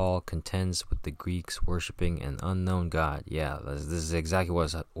St. Paul contends with the Greeks worshipping an unknown god. Yeah, this is exactly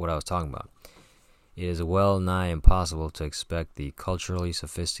what I was talking about. It is well nigh impossible to expect the culturally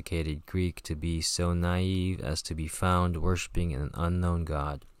sophisticated Greek to be so naive as to be found worshipping an unknown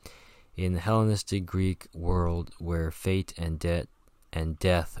god. In the Hellenistic Greek world, where fate and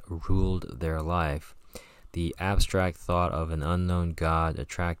death ruled their life, the abstract thought of an unknown god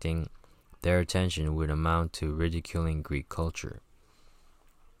attracting their attention would amount to ridiculing Greek culture.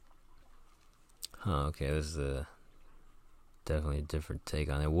 Okay, this is definitely a different take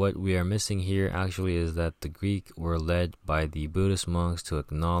on it. What we are missing here actually is that the Greek were led by the Buddhist monks to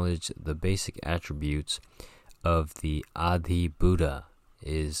acknowledge the basic attributes of the Adi Buddha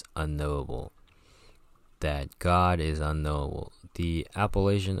is unknowable, that God is unknowable. The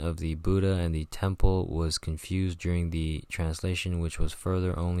appellation of the Buddha and the temple was confused during the translation, which was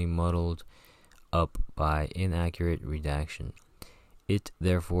further only muddled up by inaccurate redaction. It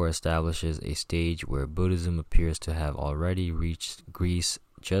therefore establishes a stage where Buddhism appears to have already reached Greece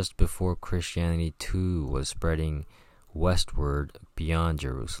just before Christianity too was spreading westward beyond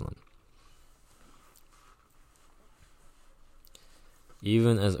Jerusalem.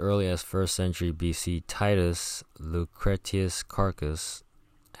 Even as early as 1st century BC, Titus Lucretius Carus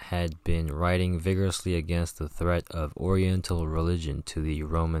had been writing vigorously against the threat of Oriental religion to the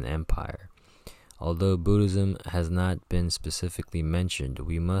Roman Empire. Although Buddhism has not been specifically mentioned,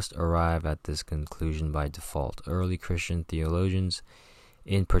 we must arrive at this conclusion by default. Early Christian theologians,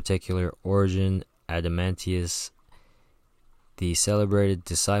 in particular Origen, Adamantius, the celebrated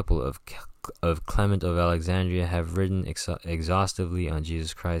disciple of Clement of Alexandria, have written exhaustively on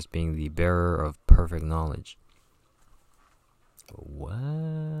Jesus Christ being the bearer of perfect knowledge.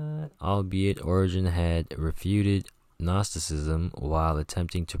 What? Albeit Origen had refuted Gnosticism while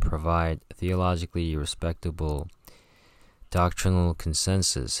attempting to provide theologically respectable doctrinal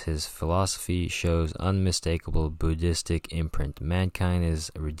consensus, his philosophy shows unmistakable Buddhistic imprint. Mankind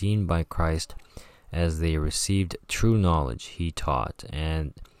is redeemed by Christ as they received true knowledge, he taught,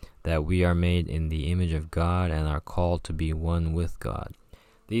 and that we are made in the image of God and are called to be one with God.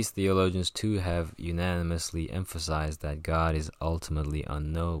 These theologians too have unanimously emphasized that God is ultimately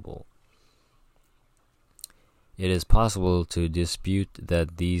unknowable. It is possible to dispute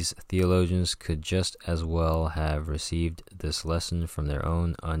that these theologians could just as well have received this lesson from their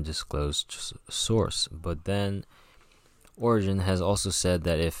own undisclosed source, but then Origen has also said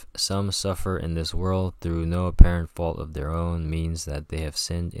that if some suffer in this world through no apparent fault of their own, means that they have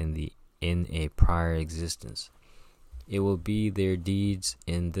sinned in a prior existence. It will be their deeds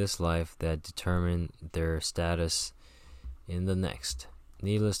in this life that determine their status in the next.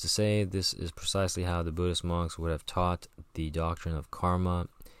 Needless to say, this is precisely how the Buddhist monks would have taught the doctrine of karma,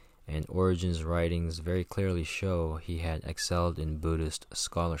 and Origen's writings very clearly show he had excelled in Buddhist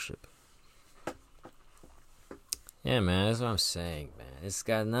scholarship. Yeah, man, that's what I'm saying, man. It's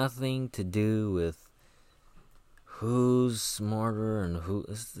got nothing to do with who's smarter and who...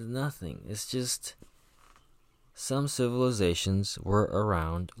 It's nothing. It's just some civilizations were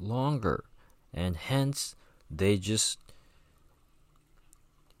around longer, and hence they just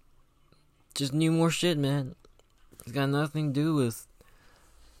knew more shit, man. It's got nothing to do with...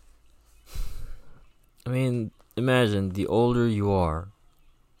 I mean, imagine, the older you are,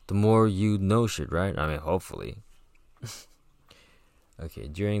 the more you know shit, right? I mean, hopefully. Okay,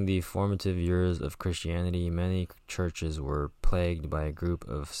 during the formative years of Christianity, many churches were plagued by a group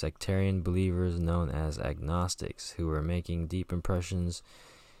of sectarian believers known as agnostics, who were making deep impressions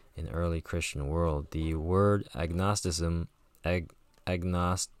in the early Christian world. The word agnosticism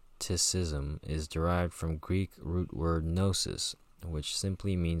is derived from Greek root word gnosis, which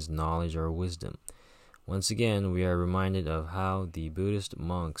simply means knowledge or wisdom. Once again, we are reminded of how the Buddhist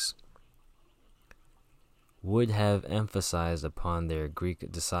monks would have emphasized upon their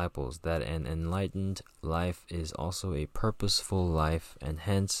Greek disciples that an enlightened life is also a purposeful life, and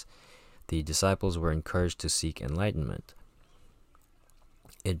hence the disciples were encouraged to seek enlightenment.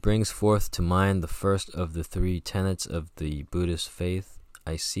 It brings forth to mind the first of the three tenets of the Buddhist faith: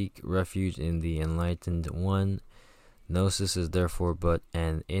 I seek refuge in the enlightened one. Gnosis is therefore but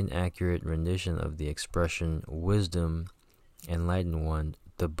an inaccurate rendition of the expression wisdom, enlightened one,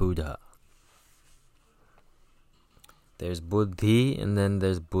 the Buddha. There's Buddhi and then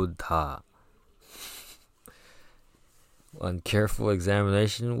there's Buddha. On careful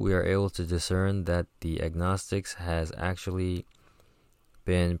examination, we are able to discern that the agnostics has actually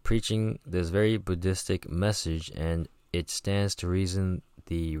been preaching this very Buddhistic message, and it stands to reason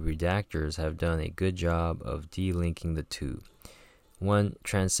the redactors have done a good job of delinking the two. One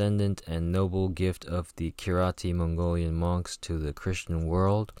transcendent and noble gift of the Kirati Mongolian monks to the Christian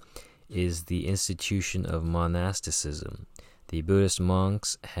world is the institution of monasticism. The Buddhist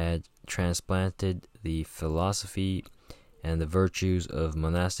monks had transplanted the philosophy and the virtues of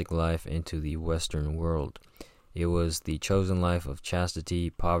monastic life into the Western world. It was the chosen life of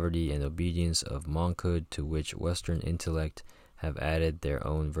chastity, poverty, and obedience of monkhood to which Western intellect have added their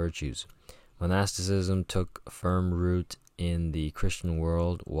own virtues. Monasticism took firm root in the Christian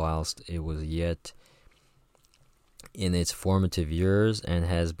world whilst it was yet in its formative years, and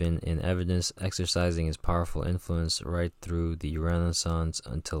has been in evidence exercising its powerful influence right through the Renaissance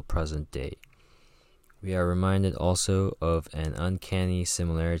until present day. We are reminded also of an uncanny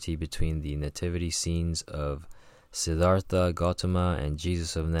similarity between the nativity scenes of Siddhartha Gautama and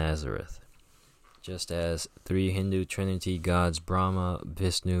Jesus of Nazareth. Just as three Hindu Trinity gods Brahma,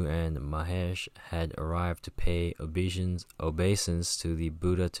 Vishnu, and Mahesh had arrived to pay obeisance to the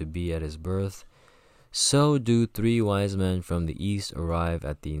Buddha to be at his birth, so do three wise men from the east arrive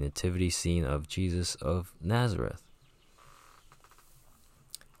at the nativity scene of Jesus of Nazareth.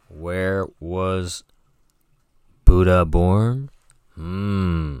 Where was Buddha born?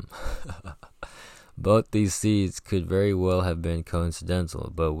 Both these seeds could very well have been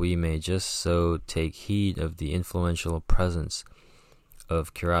coincidental, but we may just so take heed of the influential presence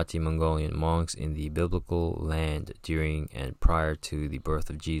of Kirati Mongolian monks in the biblical land during and prior to the birth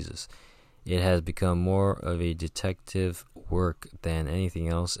of Jesus. It has become more of a detective work than anything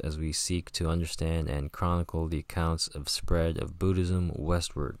else as we seek to understand and chronicle the accounts of spread of Buddhism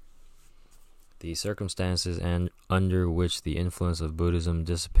westward. The circumstances under which the influence of Buddhism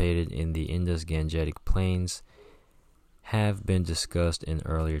dissipated in the Indus-Gangetic plains have been discussed in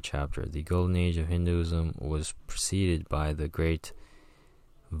earlier chapter. The golden age of Hinduism was preceded by the great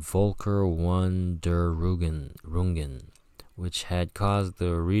Völkerwanderungen, which had caused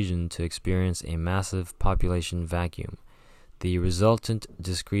the region to experience a massive population vacuum. The resultant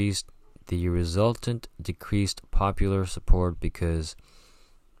decreased popular support because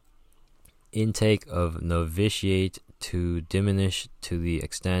intake of novitiate to diminish to the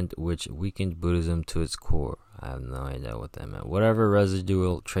extent which weakened Buddhism to its core. I have no idea what that meant. Whatever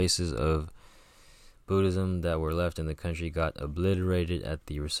residual traces of Buddhism that were left in the country got obliterated at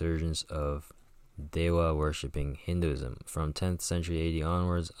the resurgence of Dewa worshipping Hinduism. From 10th century AD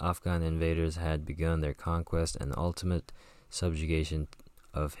onwards, Afghan invaders had begun their conquest and ultimate subjugation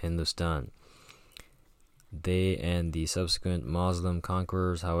of Hindustan. They and the subsequent Muslim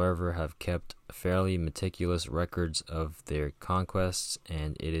conquerors, however, have kept fairly meticulous records of their conquests,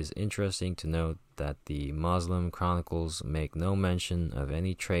 and it is interesting to note that the Muslim chronicles make no mention of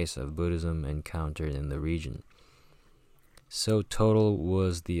any trace of Buddhism encountered in the region. So total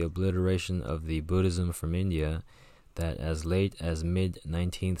was the obliteration of the Buddhism from India that as late as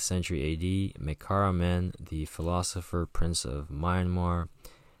mid-19th century AD, Mekaramen, the philosopher prince of Myanmar,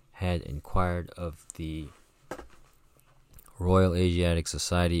 had inquired of the Royal Asiatic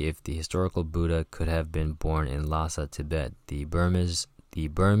Society if the historical Buddha could have been born in Lhasa, Tibet. The Burmese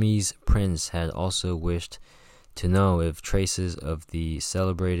prince had also wished to know if traces of the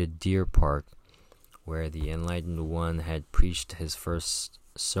celebrated Deer Park, where the enlightened one had preached his first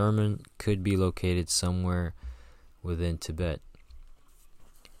sermon, could be located somewhere within Tibet.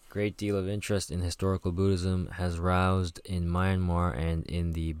 Great deal of interest in historical Buddhism has roused in Myanmar and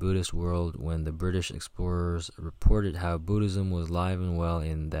in the Buddhist world when the British explorers reported how Buddhism was alive and well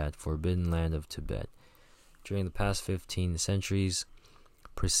in that forbidden land of Tibet. During the past 15 centuries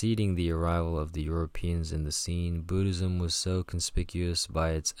preceding the arrival of the Europeans in the scene, Buddhism was so conspicuous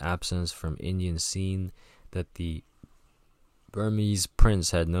by its absence from Indian scene that the Burmese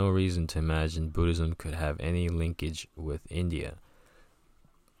prince had no reason to imagine Buddhism could have any linkage with India.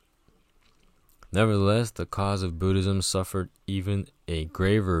 Nevertheless, the cause of Buddhism suffered even a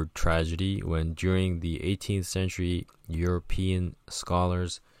graver tragedy when, during the 18th century, European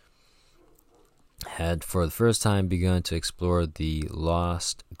scholars had for the first time begun to explore the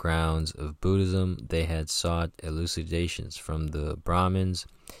lost grounds of Buddhism. They had sought elucidations from the Brahmins,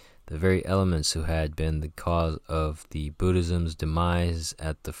 the very elements who had been the cause of the Buddhism's demise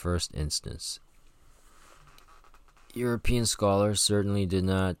at the first instance. European scholars certainly did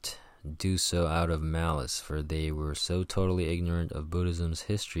not do so out of malice, for they were so totally ignorant of Buddhism's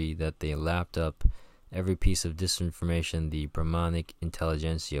history that they lapped up every piece of disinformation the Brahmanic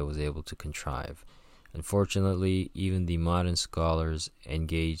intelligentsia was able to contrive. Unfortunately, even the modern scholars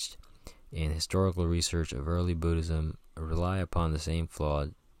engaged in historical research of early Buddhism rely upon the same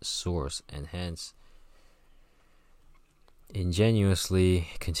flawed source, and hence ingenuously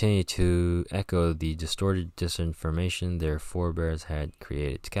continue to echo the distorted disinformation their forebears had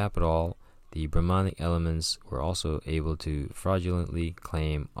created. To cap it all, the Brahmanic elements were also able to fraudulently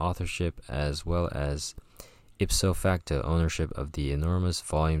claim authorship as well as ipso facto ownership of the enormous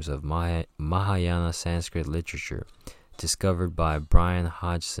volumes of Mahayana Sanskrit literature discovered by Brian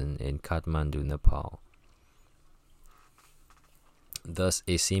Hodgson in Kathmandu, Nepal. Thus,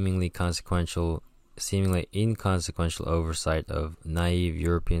 a seemingly inconsequential oversight of naive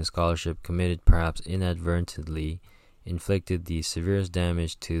European scholarship committed perhaps inadvertently inflicted the severest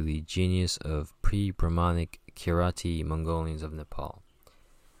damage to the genius of pre-Brahmanic Kirati Mongolians of Nepal.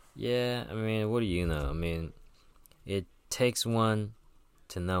 Yeah, I mean, what do you know? I mean, it takes one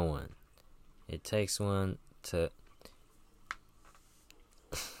to know one. It takes one to...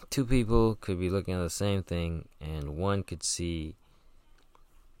 Two people could be looking at the same thing, and one could see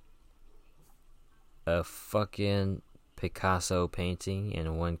a fucking Picasso painting,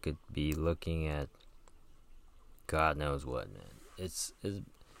 and one could be looking at God knows what, man. It's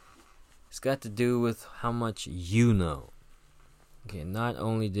got to do with how much you know. Okay, not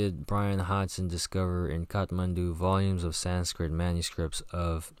only did Brian Hodgson discover in Kathmandu volumes of Sanskrit manuscripts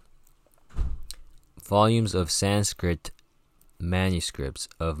of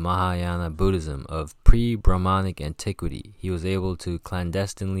Mahayana Buddhism of pre-Brahmanic antiquity, he was able to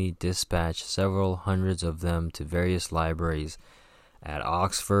clandestinely dispatch several hundreds of them to various libraries at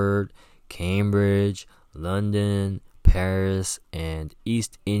Oxford, Cambridge, London, Paris, and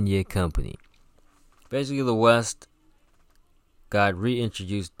East India Company. Basically, the West got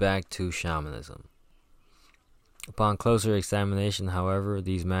reintroduced back to shamanism. Upon closer examination, however,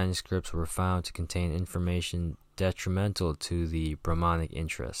 these manuscripts were found to contain information detrimental to the Brahmanic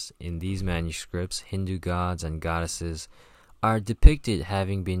interests. In these manuscripts, Hindu gods and goddesses are depicted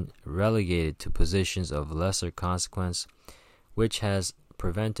having been relegated to positions of lesser consequence, which has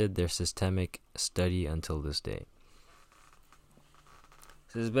prevented their systemic study until this day.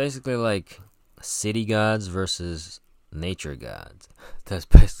 So it's basically like city gods versus nature gods. That's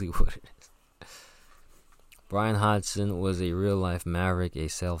basically what it is. Brian Hodgson was a real-life maverick, a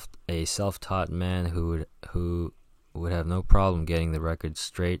self-taught man who would have no problem getting the record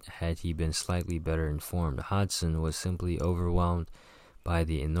straight had he been slightly better informed. Hodgson was simply overwhelmed by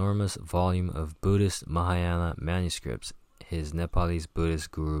the enormous volume of Buddhist Mahayana manuscripts his Nepalese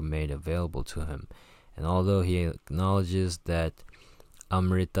Buddhist guru made available to him, and although he acknowledges that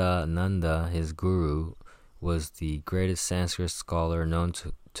Amritananda, his guru, was the greatest Sanskrit scholar known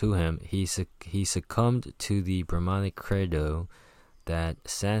to him, he succumbed to the Brahmanic credo that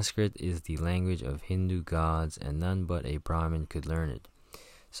Sanskrit is the language of Hindu gods and none but a Brahmin could learn it.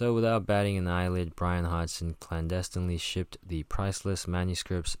 So without batting an eyelid, Brian Hodgson clandestinely shipped the priceless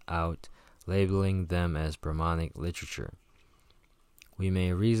manuscripts out, labeling them as Brahmanic literature. We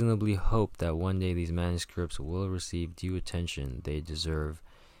may reasonably hope that one day these manuscripts will receive due attention they deserve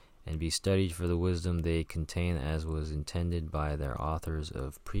and be studied for the wisdom they contain as was intended by their authors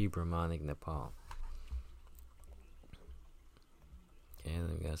of pre-Brahmanic Nepal.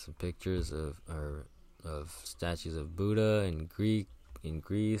 And we got some pictures of statues of Buddha in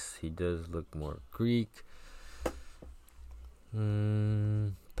Greece. He does look more Greek.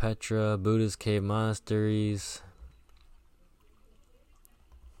 Petra, Buddhist cave monasteries.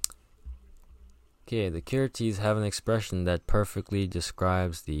 Okay, the Kiratis have an expression that perfectly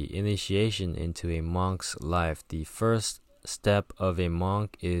describes the initiation into a monk's life. The first step of a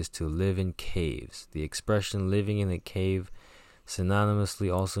monk is to live in caves. The expression living in a cave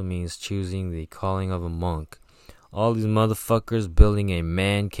synonymously also means choosing the calling of a monk. All these motherfuckers building a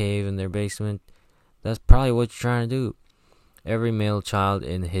man cave in their basement, that's probably what you're trying to do. Every male child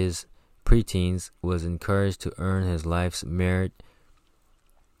in his preteens was encouraged to earn his life's merit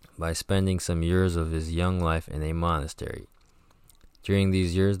by spending some years of his young life in a monastery. During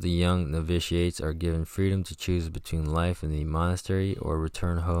these years, the young novitiates are given freedom to choose between life in the monastery or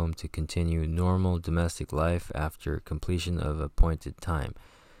return home to continue normal domestic life after completion of appointed time.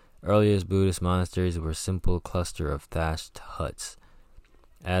 Earliest Buddhist monasteries were a simple cluster of thatched huts.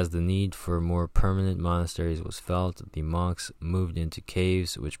 As the need for more permanent monasteries was felt, the monks moved into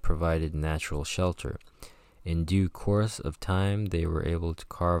caves which provided natural shelter. In due course of time, they were able to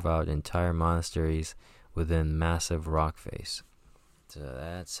carve out entire monasteries within massive rock face. So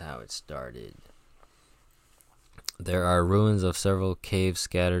that's how it started. There are ruins of several caves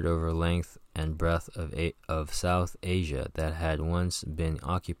scattered over length and breadth of South Asia that had once been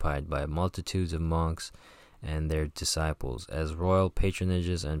occupied by multitudes of monks and their disciples. As royal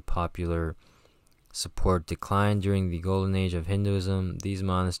patronages and popular support declined during the golden age of Hinduism, these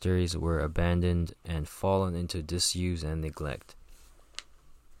monasteries were abandoned and fallen into disuse and neglect.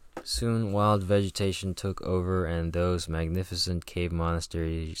 Soon wild vegetation took over, and those magnificent cave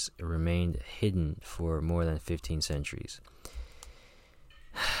monasteries remained hidden for more than 15 centuries.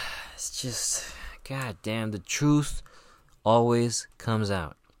 It's just, god damn, the truth always comes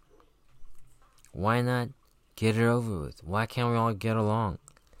out. Why not get it over with? Why can't we all get along?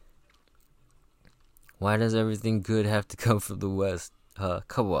 Why does everything good have to come from the West?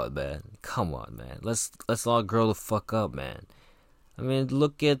 Come on, man. Let's all grow the fuck up, man. I mean,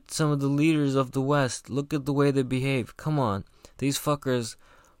 look at some of the leaders of the West. Look at the way they behave. Come on, these fuckers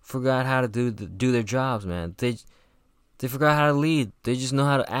forgot how to do their jobs, man. They forgot how to lead. They just know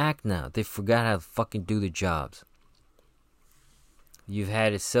how to act now. They forgot how to fucking do their jobs. You've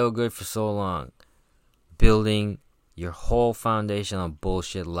had it so good for so long, building your whole foundation on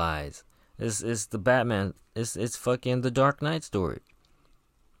bullshit lies. It's the Batman. It's fucking the Dark Knight story.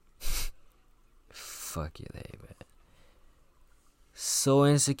 Fuck you, man. So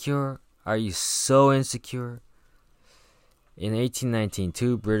insecure? Are you so insecure? In 1819,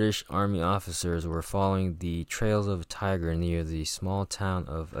 2 British Army officers were following the trails of a tiger near the small town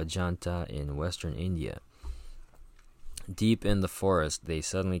of Ajanta in western India. Deep in the forest, they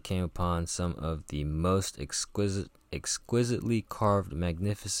suddenly came upon some of the most exquisitely carved,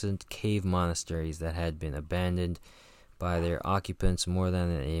 magnificent cave monasteries that had been abandoned by their occupants more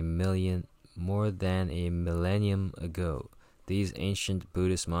than a millennium ago. These ancient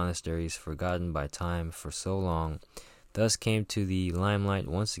Buddhist monasteries, forgotten by time for so long, thus came to the limelight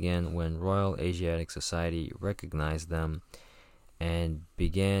once again when Royal Asiatic Society recognized them and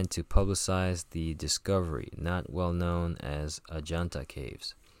began to publicize the discovery, not well known as Ajanta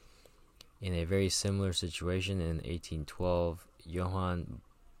Caves. In a very similar situation in 1812, Johann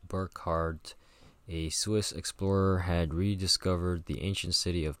Burckhardt, a Swiss explorer, had rediscovered the ancient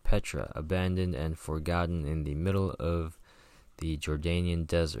city of Petra, abandoned and forgotten in the middle of the Jordanian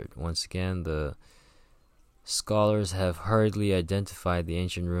desert. Once again, the scholars have hurriedly identified the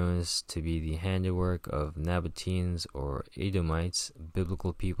ancient ruins to be the handiwork of Nabateans or Edomites,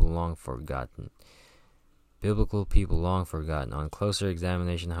 biblical people long forgotten. On closer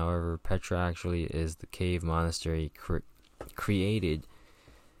examination, however, Petra actually is the cave monastery created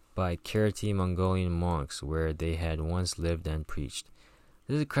by Karaite Mongolian monks where they had once lived and preached.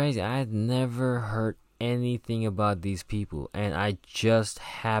 This is crazy. I had never heard anything about these people, and I just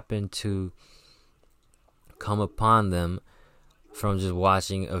happened to come upon them from just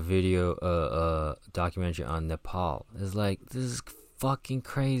watching a video, documentary on Nepal. It's like, this is fucking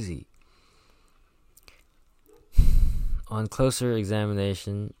crazy. On closer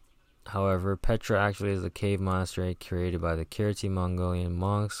examination, however, Petra actually is a cave monastery created by the Karaite Mongolian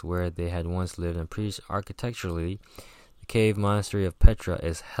monks where they had once lived and preached. Architecturally, the cave monastery of Petra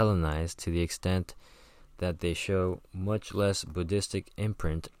is Hellenized to the extent that they show much less Buddhistic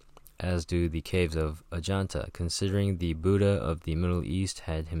imprint, as do the caves of Ajanta, considering the Buddha of the Middle East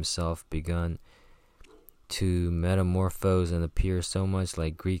had himself begun to metamorphose and appear so much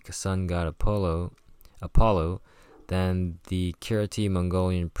like Greek sun god Apollo than the Karaite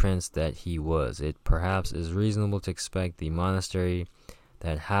Mongolian prince that he was. It perhaps is reasonable to expect the monastery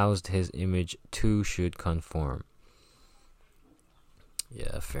that housed his image too should conform.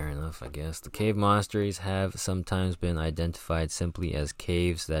 Yeah, fair enough, I guess. The cave monasteries have sometimes been identified simply as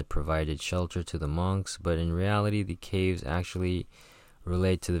caves that provided shelter to the monks, but in reality the caves actually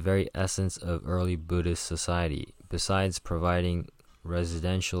relate to the very essence of early Buddhist society. Besides providing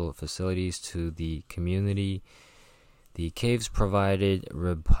residential facilities to the community, the caves provided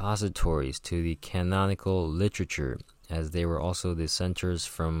repositories to the canonical literature, as they were also the centers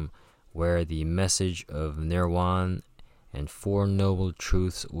from where the message of Nirvana and Four Noble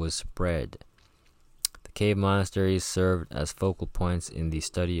Truths was spread. The cave monasteries served as focal points in the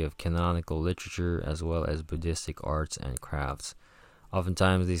study of canonical literature as well as Buddhistic arts and crafts.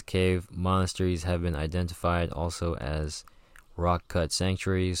 Oftentimes, these cave monasteries have been identified also as rock-cut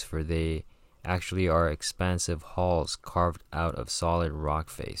sanctuaries, for they actually are expansive halls carved out of solid rock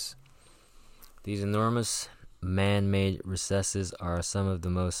face. These enormous man-made recesses are some of the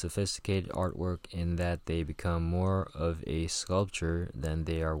most sophisticated artwork in that they become more of a sculpture than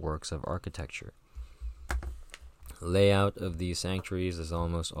they are works of architecture. Layout of these sanctuaries is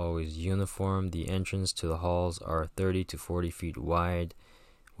almost always uniform. The entrance to the halls are 30 to 40 feet wide,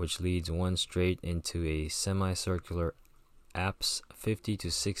 which leads one straight into a semicircular apse 50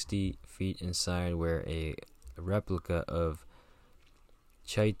 to 60 feet inside, where a replica of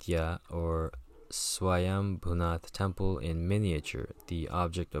Chaitya or Swayambhunath temple in miniature, the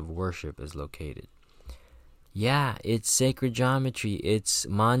object of worship, is located. Yeah, it's sacred geometry, it's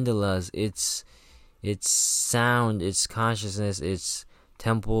mandalas, it's sound, it's consciousness, its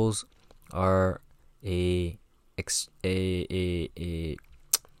temples are a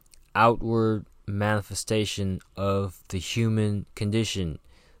outward manifestation of the human condition.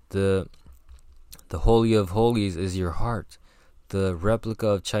 The Holy of Holies is your heart. The replica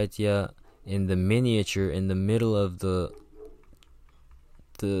of Chaitya in the miniature in the middle of the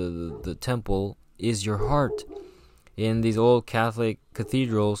temple is your heart. In these old Catholic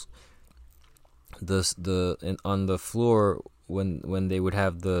cathedrals, on the floor, when they would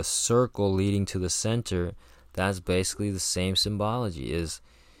have the circle leading to the center, that's basically the same symbology. Is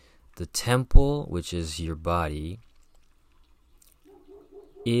the temple, which is your body,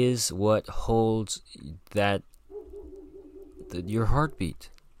 is what holds your heartbeat.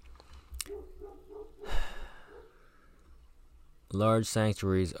 Large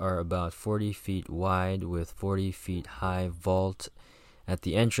sanctuaries are about 40 feet wide with 40 feet high vault at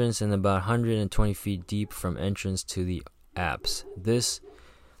the entrance and about 120 feet deep from entrance to the apse.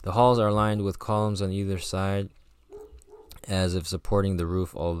 The halls are lined with columns on either side as if supporting the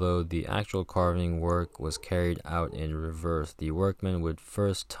roof, although the actual carving work was carried out in reverse. The workmen would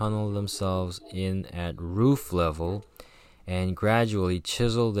first tunnel themselves in at roof level and gradually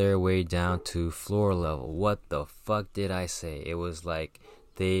chisel their way down to floor level. What the fuck did I say? It was like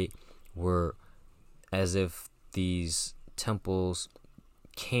they were as if these temples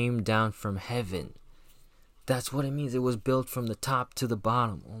came down from heaven. That's what it means. It was built from the top to the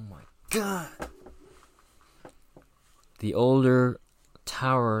bottom. Oh my god. The older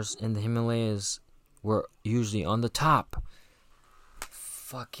towers in the Himalayas were usually on the top.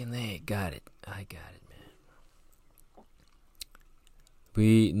 Fucking A. Got it. I got it, man.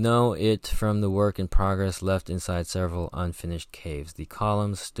 We know it from the work in progress left inside several unfinished caves. The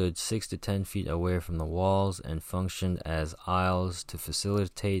columns stood 6 to 10 feet away from the walls and functioned as aisles to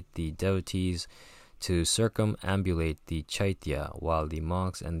facilitate the devotees to circumambulate the Chaitya, while the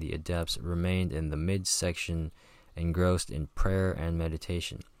monks and the adepts remained in the midsection engrossed in prayer and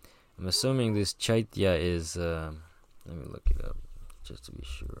meditation. I'm assuming this Chaitya is, let me look it up just to be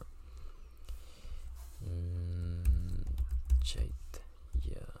sure. Chaitya.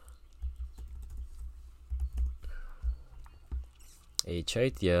 A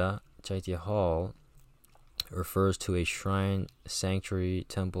Chaitya hall refers to a shrine, sanctuary,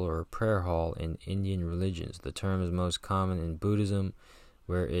 temple, or prayer hall in Indian religions. The term is most common in Buddhism,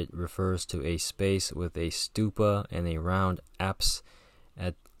 where it refers to a space with a stupa and a round apse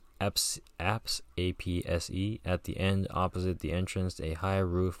apse APSE at the end opposite the entrance, a high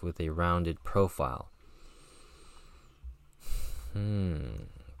roof with a rounded profile.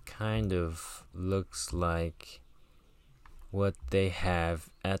 Kind of looks like what they have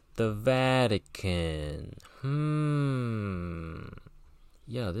at the Vatican.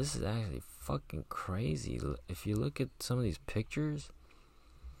 Yeah, this is actually fucking crazy. If you look at some of these pictures,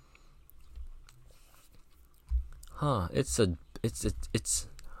 yo,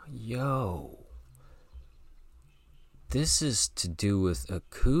 this is to do with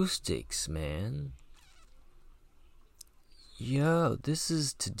acoustics, man. Yo, this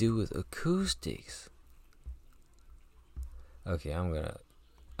is to do with acoustics. Okay, I'm gonna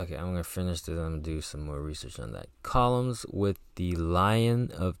finish this. I'm gonna do some more research on that. Columns with the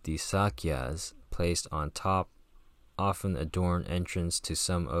lion of the Sakyas placed on top often adorn entrance to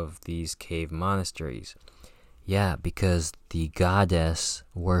some of these cave monasteries. Yeah, because the goddess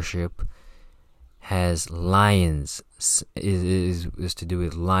worship has lions. Is to do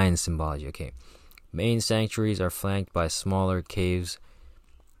with lion symbology. Okay, main sanctuaries are flanked by smaller caves,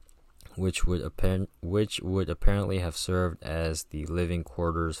 which would apparently have served as the living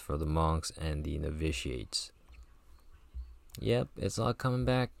quarters for the monks and the novitiates. Yep, it's all coming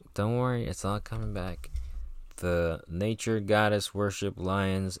back. Don't worry, it's all coming back. The nature goddess worship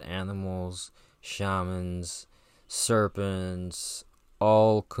lions, animals, shamans, serpents,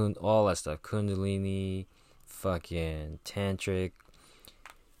 all that stuff. Kundalini, fucking tantric,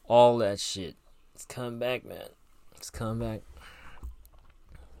 all that shit. It's coming back, man. It's coming back.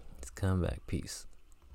 It's coming back. Peace.